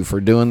thank you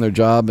for doing their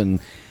job and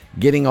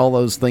getting all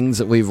those things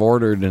that we've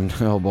ordered. And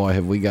oh boy,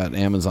 have we got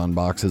Amazon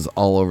boxes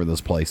all over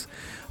this place.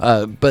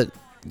 But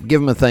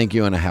give them a thank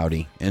you and a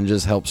howdy, and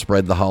just help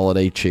spread the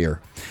holiday cheer.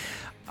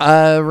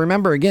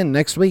 Remember, again,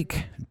 next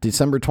week,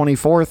 December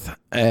 24th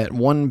at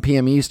 1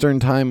 p.m. Eastern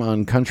Time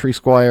on Country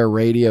Squire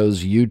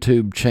Radio's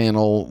YouTube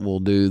channel, we'll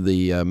do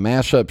the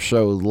mashup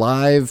show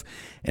live,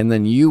 and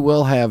then you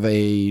will have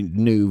a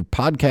new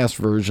podcast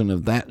version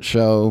of that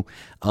show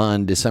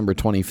on December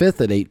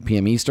 25th at 8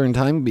 p.m. Eastern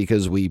Time,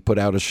 because we put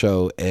out a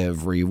show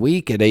every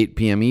week at 8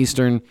 p.m.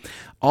 Eastern.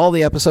 All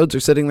the episodes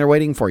are sitting there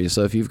waiting for you,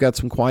 so if you've got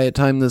some quiet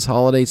time this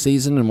holiday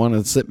season and want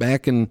to sit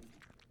back, and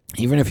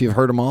even if you've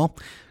heard them all,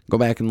 go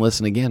back and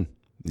listen again.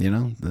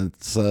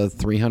 It's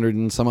 300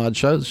 and some odd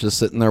shows just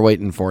sitting there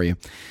waiting for you.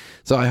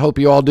 So I hope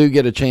you all do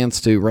get a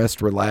chance to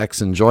rest,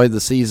 relax, enjoy the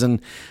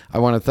season. I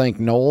want to thank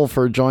Noel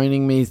for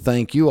joining me.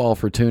 Thank you all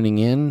for tuning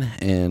in,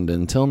 and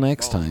until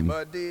next time.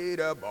 Happy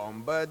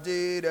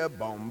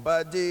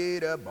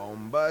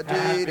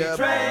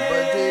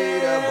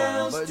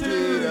trails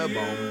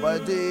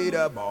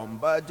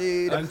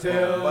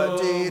until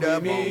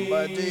we meet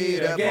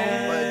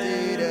again.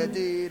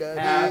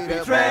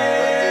 Happy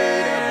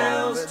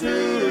trails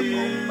to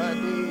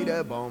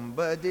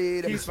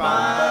keep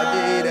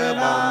smiling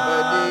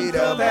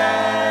until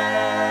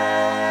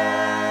then.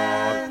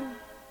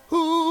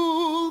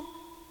 Who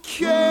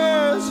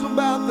cares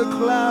about the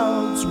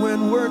clouds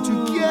when we're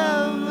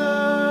together?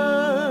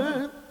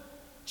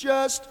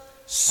 Just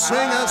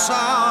sing a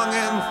song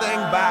and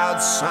think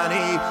about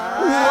sunny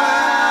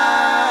weather.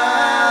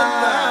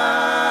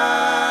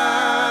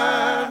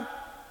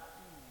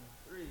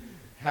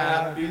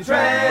 Happy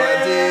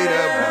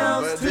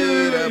trails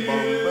to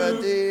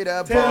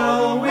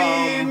till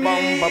we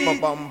meet again.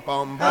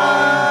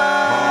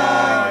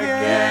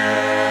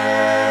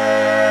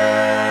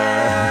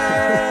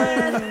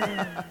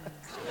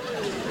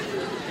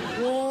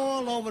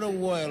 All over the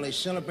world, they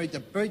celebrate the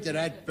birth of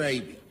that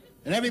baby.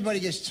 And everybody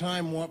gets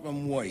time warp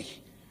and wait.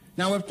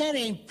 Now, if that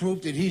ain't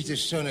proof that he's the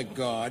son of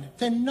God,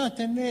 then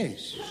nothing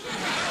is.